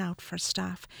burnout for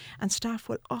staff, and staff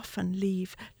will often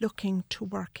leave looking to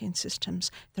work in systems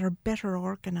that are better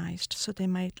organised, so they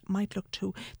might look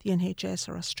to the NHS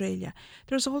or Australia.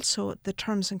 There's also the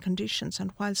terms and conditions,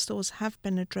 and whilst those have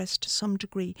been addressed to some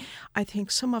degree, I think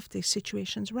some of the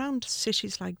situations around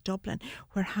cities like Dublin,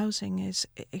 where housing is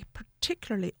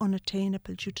particularly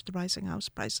unattainable due to the rising house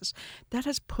prices, that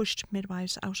has pushed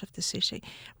midwives out of the city.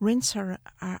 Rents are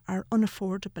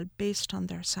unaffordable based on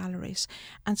their salaries,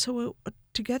 and so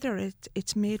together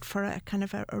it's made for a kind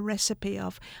of a recipe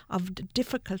of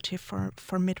difficulty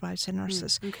for midwives and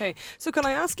nurses. Okay, so can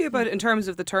I ask you about, in terms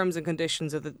of the terms and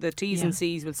conditions of the T's and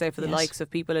C's, we'll say, for the likes of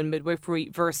people in midwifery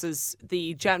versus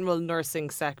the general nursing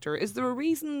sector, is there a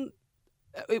reason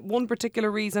one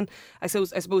particular reason, I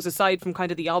suppose aside from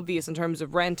kind of the obvious in terms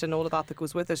of rent and all of that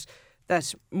goes with it,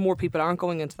 that more people aren't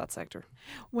going into that sector?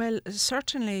 Well,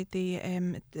 certainly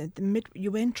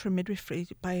you enter midwifery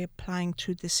by applying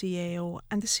to the CAO,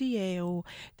 and the CAO,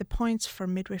 the points for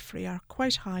midwifery are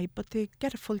quite high, but they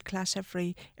get a full class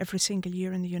every single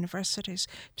year in the universities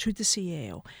through the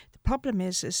CAO. The problem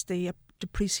is the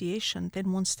depreciation.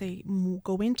 Then once they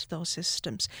go into those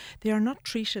systems, they are not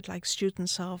treated like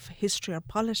students of history or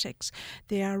politics.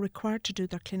 They are required to do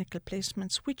their clinical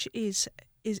placements, which is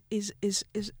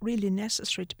really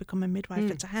necessary to become a midwife.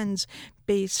 It's a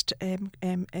hands-based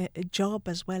job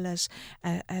as well as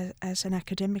an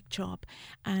academic job,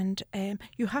 and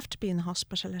you have to be in the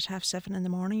hospital at 7:30 in the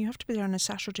morning. You have to be there on a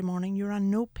Saturday morning. You're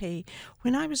on no pay.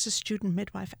 When I was a student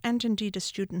midwife and indeed a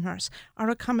student nurse,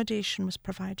 our accommodation was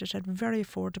provided at very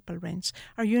affordable rents.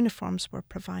 Our uniforms were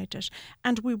provided,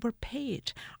 and we were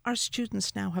paid. Our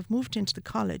students now have moved into the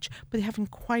college, but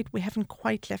we haven't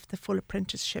quite left the full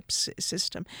apprenticeship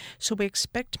system. So we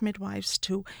expect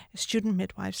student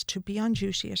midwives to be on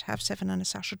duty at 7:30 on a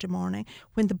Saturday morning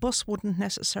when the bus wouldn't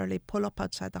necessarily pull up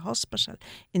outside the hospital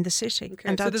in the city. Okay,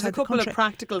 and so there's a couple of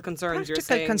practical concerns you're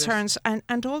saying. Practical concerns,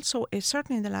 and also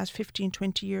certainly in the last 15,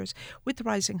 20 years with the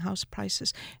rising house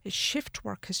prices, shift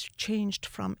work has changed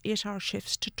from 8-hour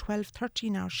shifts to 12,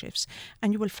 13-hour shifts,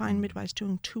 and you will find midwives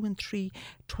doing 2 and 3,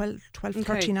 12,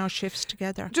 13-hour shifts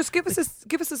together. Just give us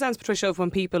a sense, Patricia, of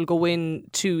when people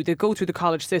they go through the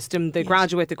college system, they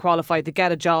graduate, they qualify, they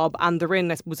get a job, and they're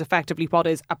in, I suppose, effectively what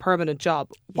is a permanent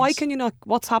job. Why can you not?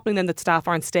 What's happening then that staff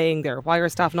aren't staying there? Why are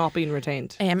staff not being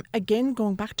retained? Again,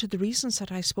 going back to the reasons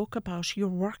that I spoke about, you're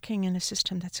working in a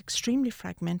system that's extremely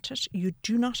fragmented. You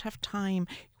do not have time.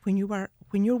 When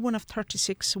you're one of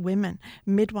 36 women,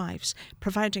 midwives,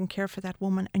 providing care for that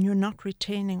woman, and you're not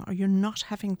retaining or you're not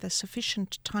having the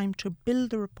sufficient time to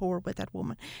build the rapport with that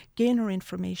woman, gain her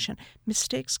information,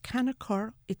 mistakes can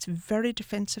occur. It's very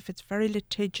defensive, it's very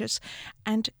litigious,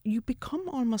 and you become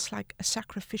almost like a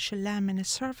sacrificial lamb in a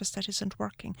service that isn't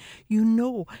working.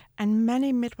 And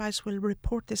many midwives will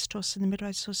report this to us in the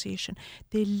Midwives Association.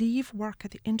 They leave work at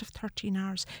the end of 13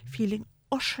 hours feeling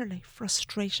utterly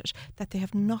frustrated that they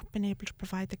have not been able to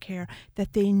provide the care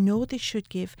that they know they should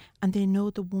give and they know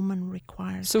the woman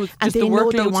requires. So it's just the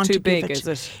workload's too big, is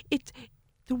it?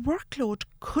 The workload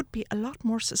could be a lot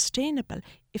more sustainable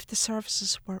if the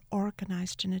services were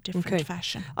organised in a different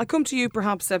fashion. I'll come to you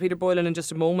perhaps, Peter Boylan, in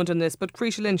just a moment on this, but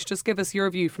Crisha Lynch, just give us your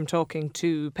view from talking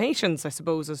to patients, I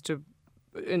suppose, as to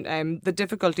the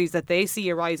difficulties that they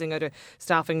see arising out of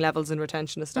staffing levels and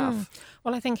retention of staff.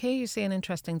 Well, I think here you see an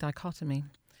interesting dichotomy,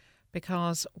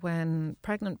 because when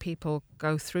pregnant people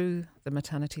go through the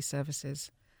maternity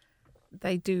services,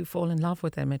 they do fall in love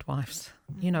with their midwives.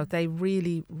 You know, they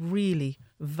really, really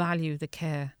value the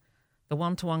care, the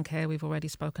one-to-one care we've already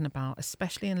spoken about,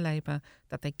 especially in labour,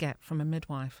 that they get from a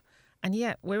midwife. And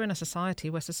yet we're in a society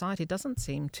where society doesn't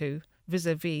seem to,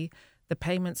 vis-a-vis the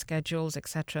payment schedules,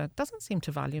 etc., doesn't seem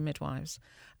to value midwives.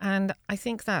 And I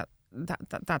think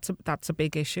that's a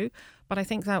big issue. But I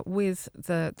think that with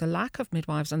the lack of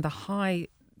midwives and the high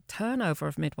turnover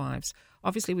of midwives,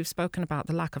 obviously we've spoken about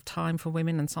the lack of time for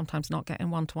women and sometimes not getting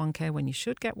one-to-one care when you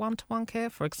should get one-to-one care.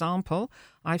 For example,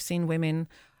 I've seen women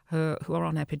who are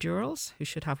on epidurals who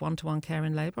should have one-to-one care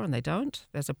in labour and they don't.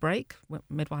 There's a break.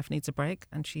 Midwife needs a break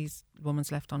and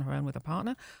woman's left on her own with a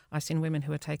partner. I've seen women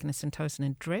who are taking a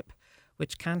Syntocinon drip,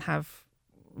 which can have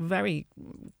very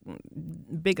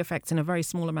big effects in a very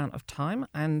small amount of time,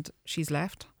 and she's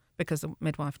left because the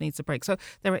midwife needs a break. So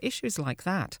there are issues like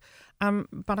that.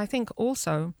 But I think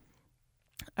also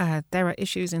there are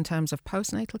issues in terms of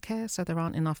postnatal care. So there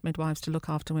aren't enough midwives to look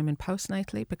after women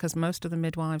postnatally, because most of the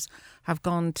midwives have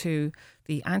gone to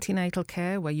the antenatal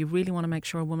care where you really want to make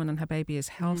sure a woman and her baby is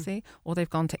healthy, or they've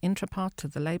gone to intrapart, to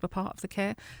the labour part of the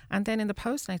care. And then in the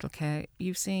postnatal care,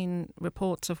 you've seen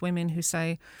reports of women who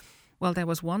say, well, there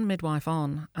was one midwife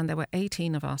on and there were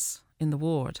 18 of us in the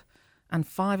ward and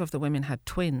 5 of the women had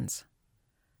twins.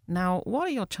 Now, what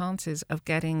are your chances of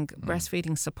getting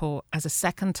breastfeeding support as a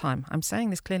second time? I'm saying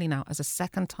this clearly now, as a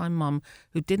second time mum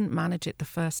who didn't manage it the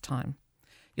first time.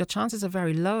 Your chances are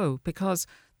very low, because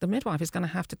the midwife is going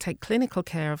to have to take clinical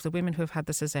care of the women who have had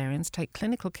the caesareans, take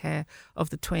clinical care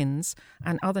of the twins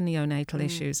and other neonatal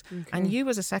issues. Okay. And you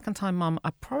as a second-time mum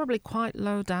are probably quite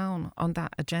low down on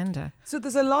that agenda. So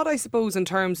there's a lot, I suppose, in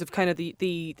terms of kind of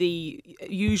the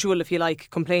usual, if you like,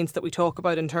 complaints that we talk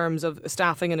about in terms of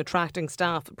staffing and attracting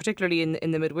staff, particularly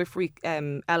in the midwifery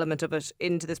element of it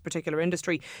into this particular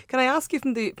industry. Can I ask you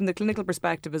from the clinical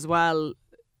perspective as well,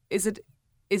 is it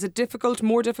Is it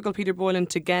more difficult, Peter Boylan,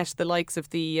 to get the likes of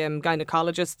the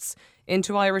gynecologists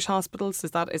into Irish hospitals?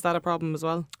 Is that a problem as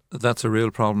well? That's a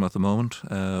real problem at the moment.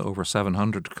 Over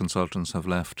 700 consultants have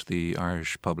left the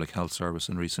Irish Public Health Service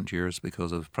in recent years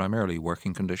because of primarily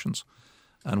working conditions.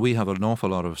 And we have an awful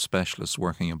lot of specialists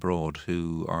working abroad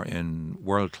who are in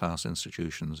world-class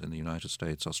institutions in the United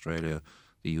States, Australia,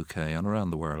 the UK and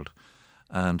around the world.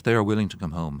 And they are willing to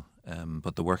come home.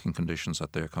 But the working conditions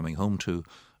that they're coming home to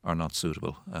are not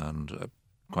suitable and,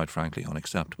 quite frankly,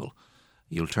 unacceptable.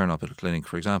 You'll turn up at a clinic,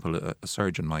 for example, a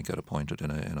surgeon might get appointed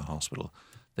in a hospital.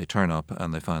 They turn up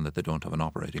and they find that they don't have an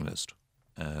operating list.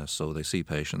 So they see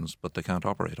patients, but they can't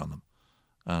operate on them.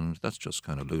 And that's just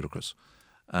kind of ludicrous.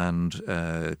 And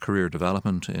career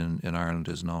development in Ireland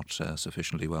is not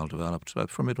sufficiently well developed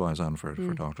for midwives and for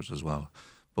doctors as well.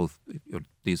 Both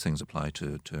these things apply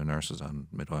to nurses and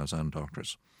midwives and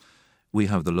doctors. We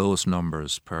have the lowest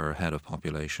numbers per head of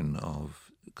population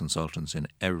of consultants in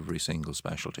every single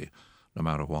specialty, no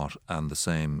matter what, and the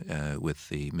same with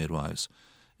the midwives.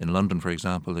 In London, for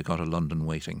example, they got a London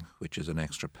waiting, which is an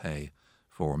extra pay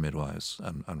for midwives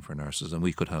and for nurses, and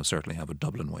we could certainly have a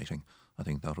Dublin waiting. I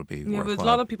think that would be worthwhile. But a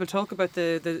lot of people talk about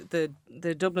the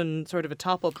Dublin sort of a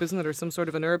top-up, isn't it, or some sort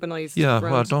of an urbanised brand.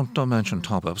 Well, don't mention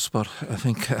top-ups, but I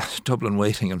think Dublin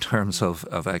waiting in terms of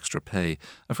extra pay.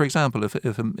 For example,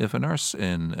 if a nurse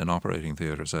in an operating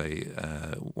theatre, say,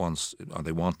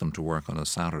 they want them to work on a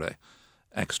Saturday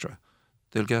extra,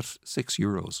 they'll get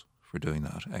 €6 for doing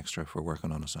that extra for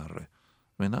working on a Saturday.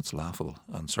 I mean, that's laughable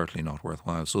and certainly not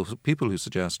worthwhile. So people who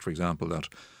suggest, for example, that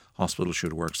hospitals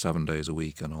should work 7 days a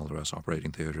week and all the rest,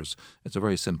 operating theatres, it's a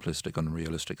very simplistic,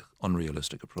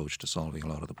 unrealistic approach to solving a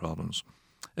lot of the problems.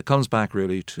 It comes back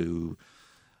really to,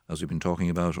 as we've been talking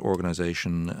about,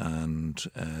 organisation and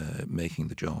making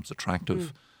the jobs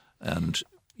attractive. And,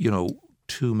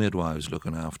 2 midwives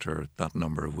looking after that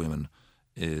number of women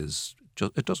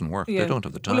it doesn't work. Yeah. They don't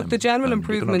have the time. Well, look, the general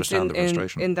improvements in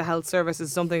the health service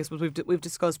is something we've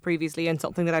discussed previously and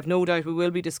something that I've no doubt we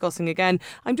will be discussing again.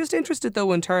 I'm just interested,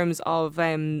 though, in terms of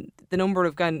the number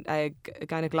of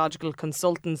gynecological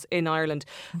consultants in Ireland.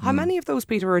 How many of those,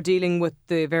 Peter, are dealing with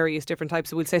the various different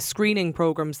types of, we'll say, screening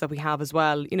programmes that we have as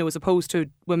well, as opposed to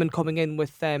women coming in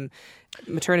with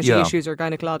maternity issues or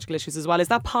gynecological issues as well? Is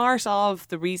that part of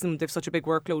the reason they've such a big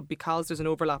workload, because there's an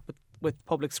overlap with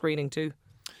public screening too?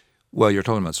 Well, you're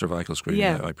talking about cervical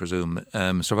screening, I presume.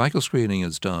 Cervical screening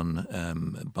is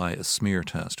done by a smear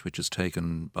test, which is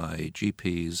taken by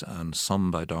GPs and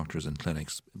some by doctors in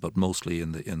clinics, but mostly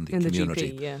in the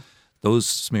community. The GP, yeah. Those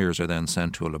smears are then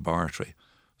sent to a laboratory.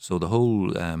 So the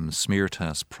whole smear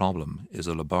test problem is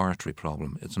a laboratory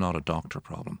problem. It's not a doctor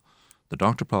problem. The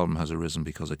doctor problem has arisen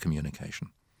because of communication.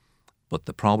 But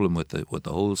the problem with the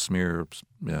whole smear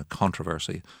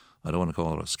controversy, I don't want to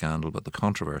call it a scandal, but the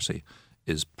controversy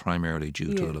is primarily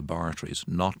due to the laboratories,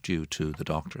 not due to the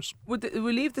doctors. We'll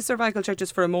leave the cervical check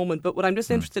just for a moment, but what I'm just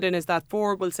interested in is that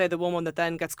we'll say the woman that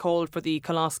then gets called for the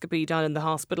coloscopy down in the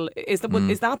hospital, is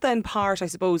that then part, I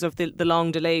suppose, of the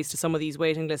long delays to some of these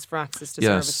waiting lists for access to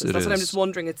services? That's what I'm just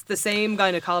wondering. It's the same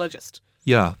gynaecologist.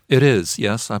 Yeah, it is.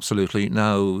 Yes, absolutely.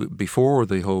 Now, before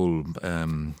the whole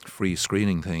free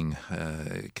screening thing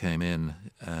came in,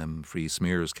 free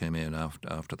smears came in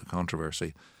after the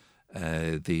controversy,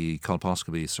 the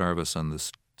colposcopy service and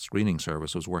the screening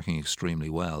service was working extremely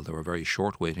well. There were very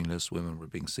short waiting lists. Women were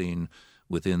being seen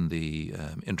within the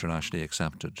internationally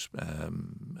accepted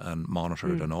and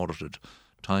monitored and audited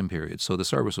time period. So the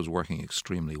service was working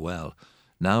extremely well.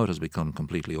 Now it has become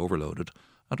completely overloaded.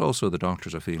 And also the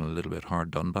doctors are feeling a little bit hard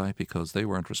done by because they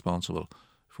weren't responsible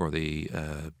for the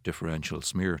differential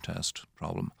smear test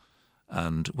problem.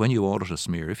 And when you audit a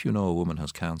smear, if you know a woman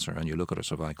has cancer and you look at a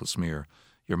cervical smear,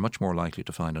 you're much more likely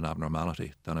to find an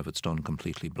abnormality than if it's done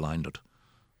completely blinded.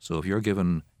 So if you're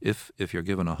given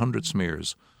 100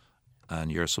 smears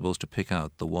and you're supposed to pick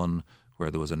out the one where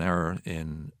there was an error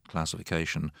in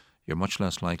classification, you're much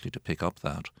less likely to pick up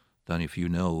that than if you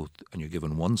know and you're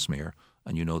given one smear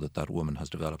and you know that woman has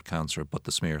developed cancer but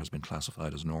the smear has been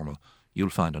classified as normal. You'll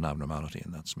find an abnormality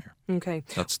in that smear. Okay.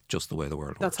 That's just the way the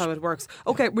world works. That's how it works.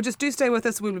 Okay, do stay with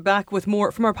us. We'll be back with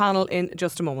more from our panel in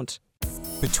just a moment.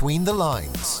 Between the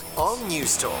Lines on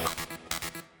News Talk.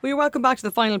 We are welcome back to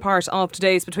the final part of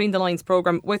today's Between the Lines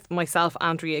programme with myself,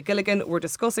 Andrea Gilligan. We're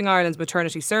discussing Ireland's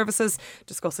maternity services,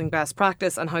 discussing best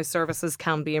practice and how services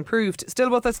can be improved. Still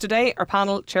with us today, our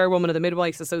panel, Chairwoman of the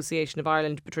Midwives Association of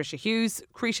Ireland, Patricia Hughes,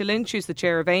 Creesha Lynch, who's the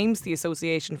Chair of AIMS, the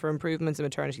Association for Improvements in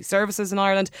Maternity Services in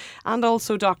Ireland, and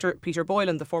also Dr. Peter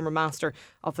Boylan, the former Master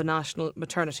of the National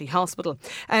Maternity Hospital.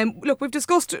 Look, we've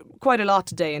discussed quite a lot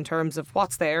today in terms of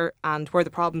what's there and where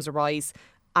the problems arise,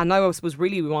 And now I suppose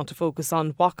really we want to focus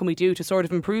on what can we do to sort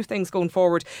of improve things going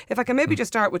forward. If I can maybe just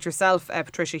start with yourself,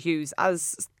 Patricia Hughes,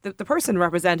 as the person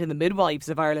representing the midwives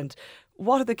of Ireland,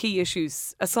 what are the key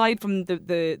issues, aside from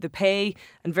the pay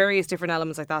and various different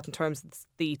elements like that in terms of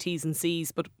the T's and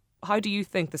C's, but how do you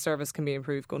think the service can be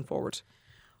improved going forward?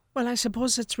 Well, I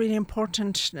suppose it's really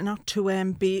important not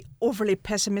to be overly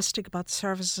pessimistic about the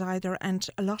services either, and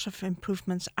a lot of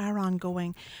improvements are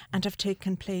ongoing and have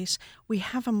taken place. We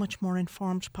have a much more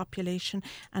informed population,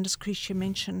 and as Christia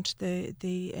mentioned,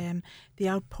 the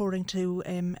outpouring to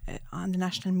on the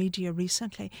national media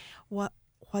recently,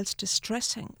 whilst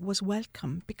distressing, was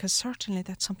welcome, because certainly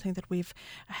that's something that we've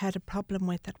had a problem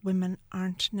with, that women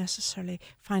aren't necessarily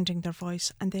finding their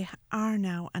voice, and they are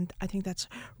now, and I think that's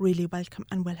really welcome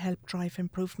and will help drive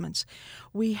improvements.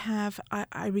 We have,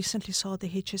 I recently saw the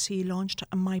HSE launched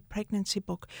a My Pregnancy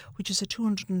book, which is a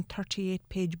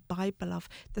 238-page Bible of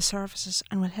the services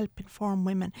and will help inform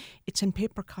women. It's in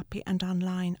paper copy and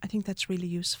online. I think that's really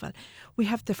useful. We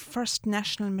have the first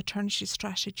national maternity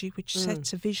strategy, which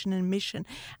sets a vision and mission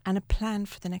and a plan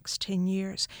for the next 10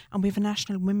 years. And we have a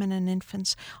National Women and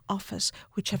Infants Office,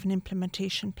 which have an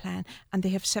implementation plan, and they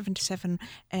have 77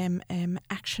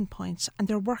 action points, and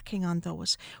they're working on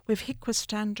those. We have HICWA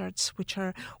standards, which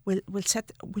are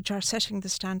setting the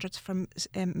standards for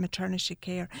maternity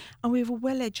care, and we have a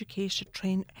well-educated,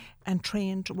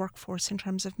 trained workforce in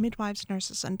terms of midwives,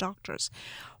 nurses and doctors.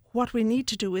 What we need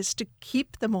to do is to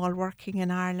keep them all working in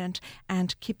Ireland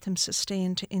and keep them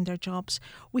sustained in their jobs.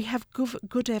 We have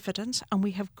good evidence and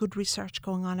we have good research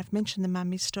going on. I've mentioned the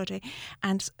MAMI study,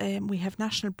 and we have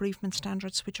national bereavement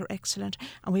standards which are excellent,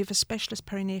 and we have a specialist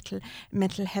perinatal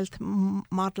mental health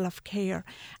model of care.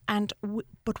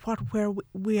 But where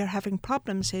we are having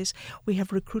problems is we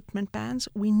have recruitment bans.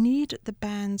 We need the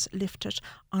bans lifted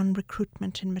on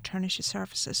recruitment in maternity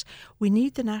services. We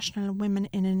need the National Women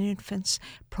in an Infants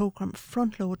programme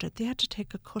front-loaded. They had to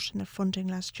take a cut in their funding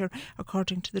last year,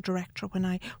 according to the director. When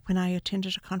I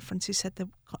attended a conference, he said the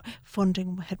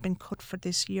funding had been cut for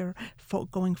this year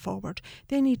going forward.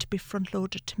 They need to be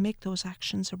front-loaded to make those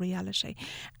actions a reality.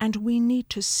 And we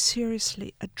need to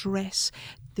seriously address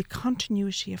the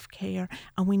continuity of care,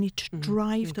 and we need to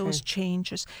drive those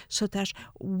changes so that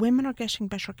women are getting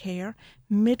better care,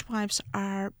 midwives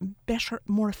are better,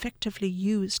 more effectively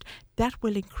used. That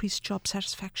will increase job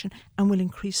satisfaction and will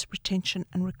increase retention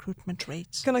and recruitment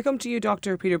rates. Can I come to you,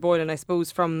 Dr. Peter Boylan, I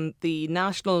suppose from the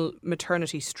National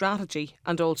Maternity Strategy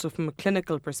and also from a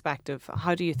clinical perspective,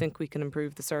 how do you think we can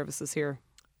improve the services here?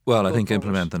 Well, I think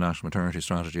implement the National Maternity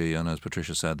Strategy, and as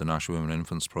Patricia said, the National Women and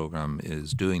Infants Programme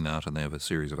is doing that, and they have a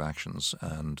series of actions,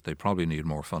 and they probably need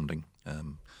more funding.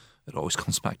 It always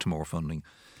comes back to more funding.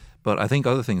 But I think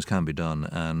other things can be done,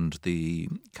 and the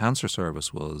cancer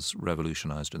service was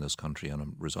revolutionised in this country,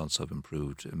 and results have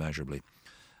improved immeasurably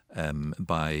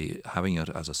by having it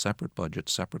as a separate budget,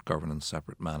 separate governance,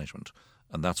 separate management.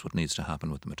 And that's what needs to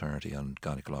happen with the maternity and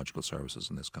gynecological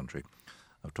services in this country.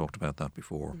 I've talked about that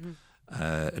before.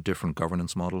 A different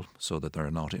governance model so that they're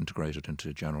not integrated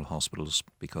into general hospitals,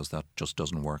 because that just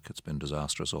doesn't work. It's been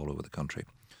disastrous all over the country.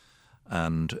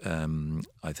 And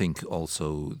I think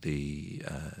also the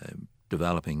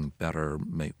developing better,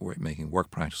 making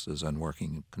work practices and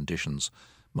working conditions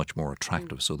much more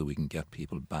attractive so that we can get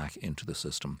people back into the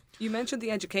system. You mentioned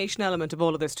the education element of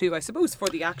all of this too, I suppose, for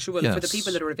the actual, for the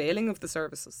people that are availing of the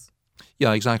services.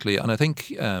 Yeah, exactly. And I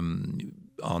think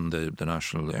on the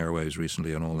national airwaves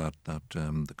recently and all that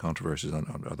the controversies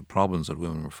or the problems that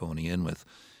women were phoning in with,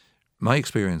 my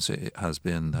experience has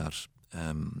been that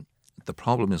the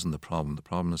problem isn't the problem. The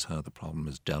problem is how the problem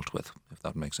is dealt with, if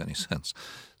that makes any sense.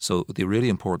 So the really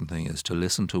important thing is to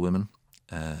listen to women,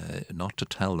 not to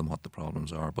tell them what the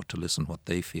problems are, but to listen what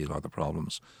they feel are the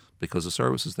problems, because the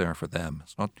service is there for them.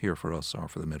 It's not here for us or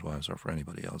for the midwives or for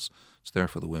anybody else. It's there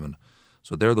for the women.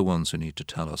 So they're the ones who need to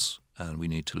tell us, and we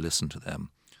need to listen to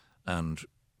them. And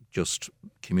just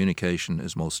communication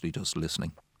is mostly just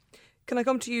listening. Can I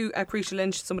come to you, Patricia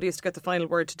Lynch? Somebody has to get the final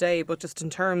word today, but just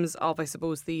in terms of, I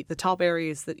suppose, the top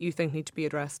areas that you think need to be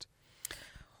addressed.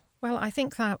 Well, I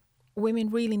think that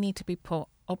women really need to be put,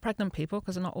 or pregnant people,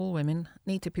 because not all women,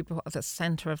 need to be put at the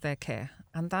centre of their care.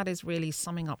 And that is really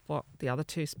summing up what the other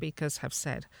two speakers have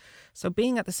said. So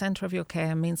being at the centre of your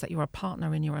care means that you're a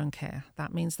partner in your own care.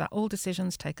 That means that all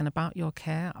decisions taken about your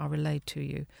care are relayed to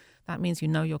you. That means you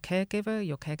know your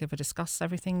caregiver discusses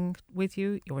everything with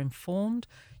you, you're informed,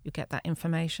 you get that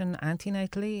information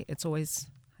antenatally. It's always,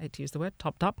 I hate to use the word,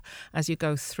 topped up as you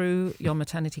go through your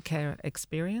maternity care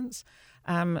experience.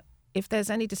 if there's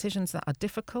any decisions that are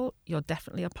difficult, you're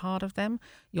definitely a part of them.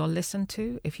 You're listened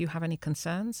to. If you have any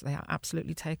concerns, they are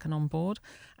absolutely taken on board.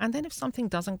 And then if something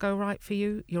doesn't go right for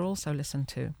you, you're also listened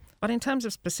to. But in terms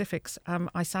of specifics,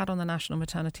 I sat on the National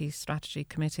Maternity Strategy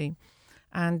Committee,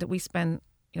 and we spent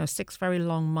 6 very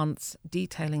long months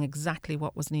detailing exactly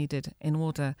what was needed in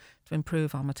order to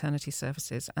improve our maternity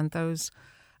services. And those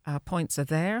points are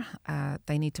there.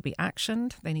 They need to be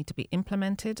actioned, they need to be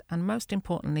implemented, and most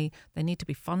importantly, they need to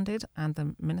be funded. And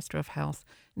the Minister of Health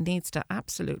needs to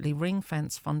absolutely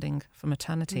ring-fence funding for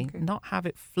maternity, not have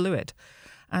it fluid.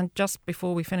 And just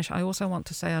before we finish, I also want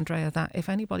to say, Andrea, that if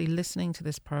anybody listening to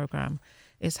this programme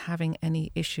is having any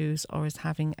issues or is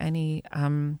having any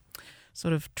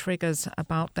sort of triggers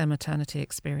about their maternity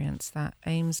experience, that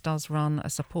AIMS does run a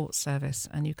support service,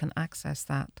 and you can access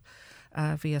that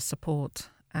via support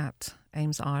at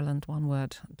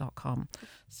aimsireland.com.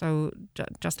 So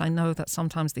just I know that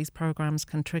sometimes these programs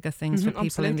can trigger things for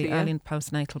people in the early and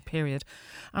postnatal period.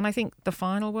 And I think the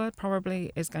final word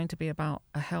probably is going to be about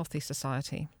a healthy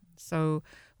society. So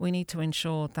we need to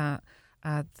ensure that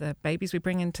the babies we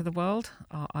bring into the world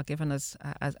are given as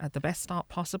the best start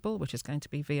possible, which is going to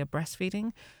be via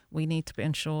breastfeeding. We need to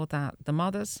ensure that the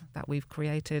mothers that we've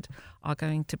created are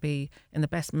going to be in the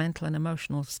best mental and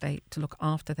emotional state to look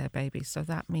after their babies. So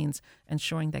that means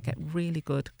ensuring they get really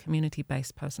good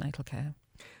community-based postnatal care.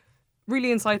 Really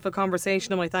insightful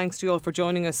conversation, and my thanks to you all for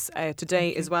joining us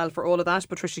today as well for all of that.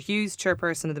 Patricia Hughes,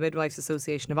 Chairperson of the Midwives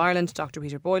Association of Ireland, Dr.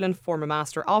 Peter Boylan, former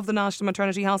Master of the National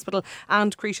Maternity Hospital,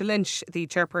 and Creasha Lynch, the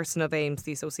Chairperson of AIMS,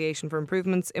 the Association for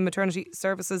Improvements in Maternity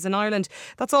Services in Ireland.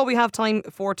 That's all we have time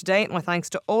for today. My thanks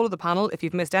to all of the panel. If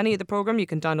you've missed any of the programme, you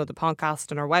can download the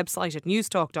podcast on our website at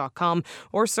newstalk.com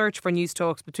or search for News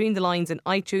Talks Between the Lines in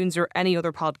iTunes or any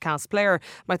other podcast player.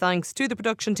 My thanks to the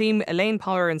production team, Elaine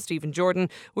Power and Stephen Jordan.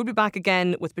 We'll be back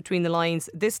again with Between the Lines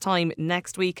this time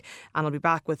next week, and I'll be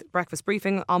back with Breakfast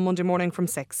Briefing on Monday morning from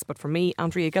 6. But for me,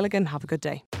 Andrea Gilligan, have a good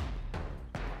day.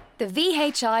 The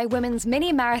VHI Women's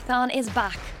Mini Marathon is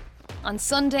back on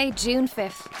Sunday, June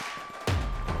 5th.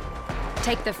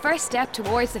 Take the first step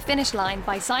towards the finish line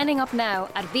by signing up now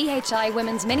at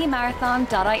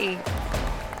vhiwomensminimarathon.ie.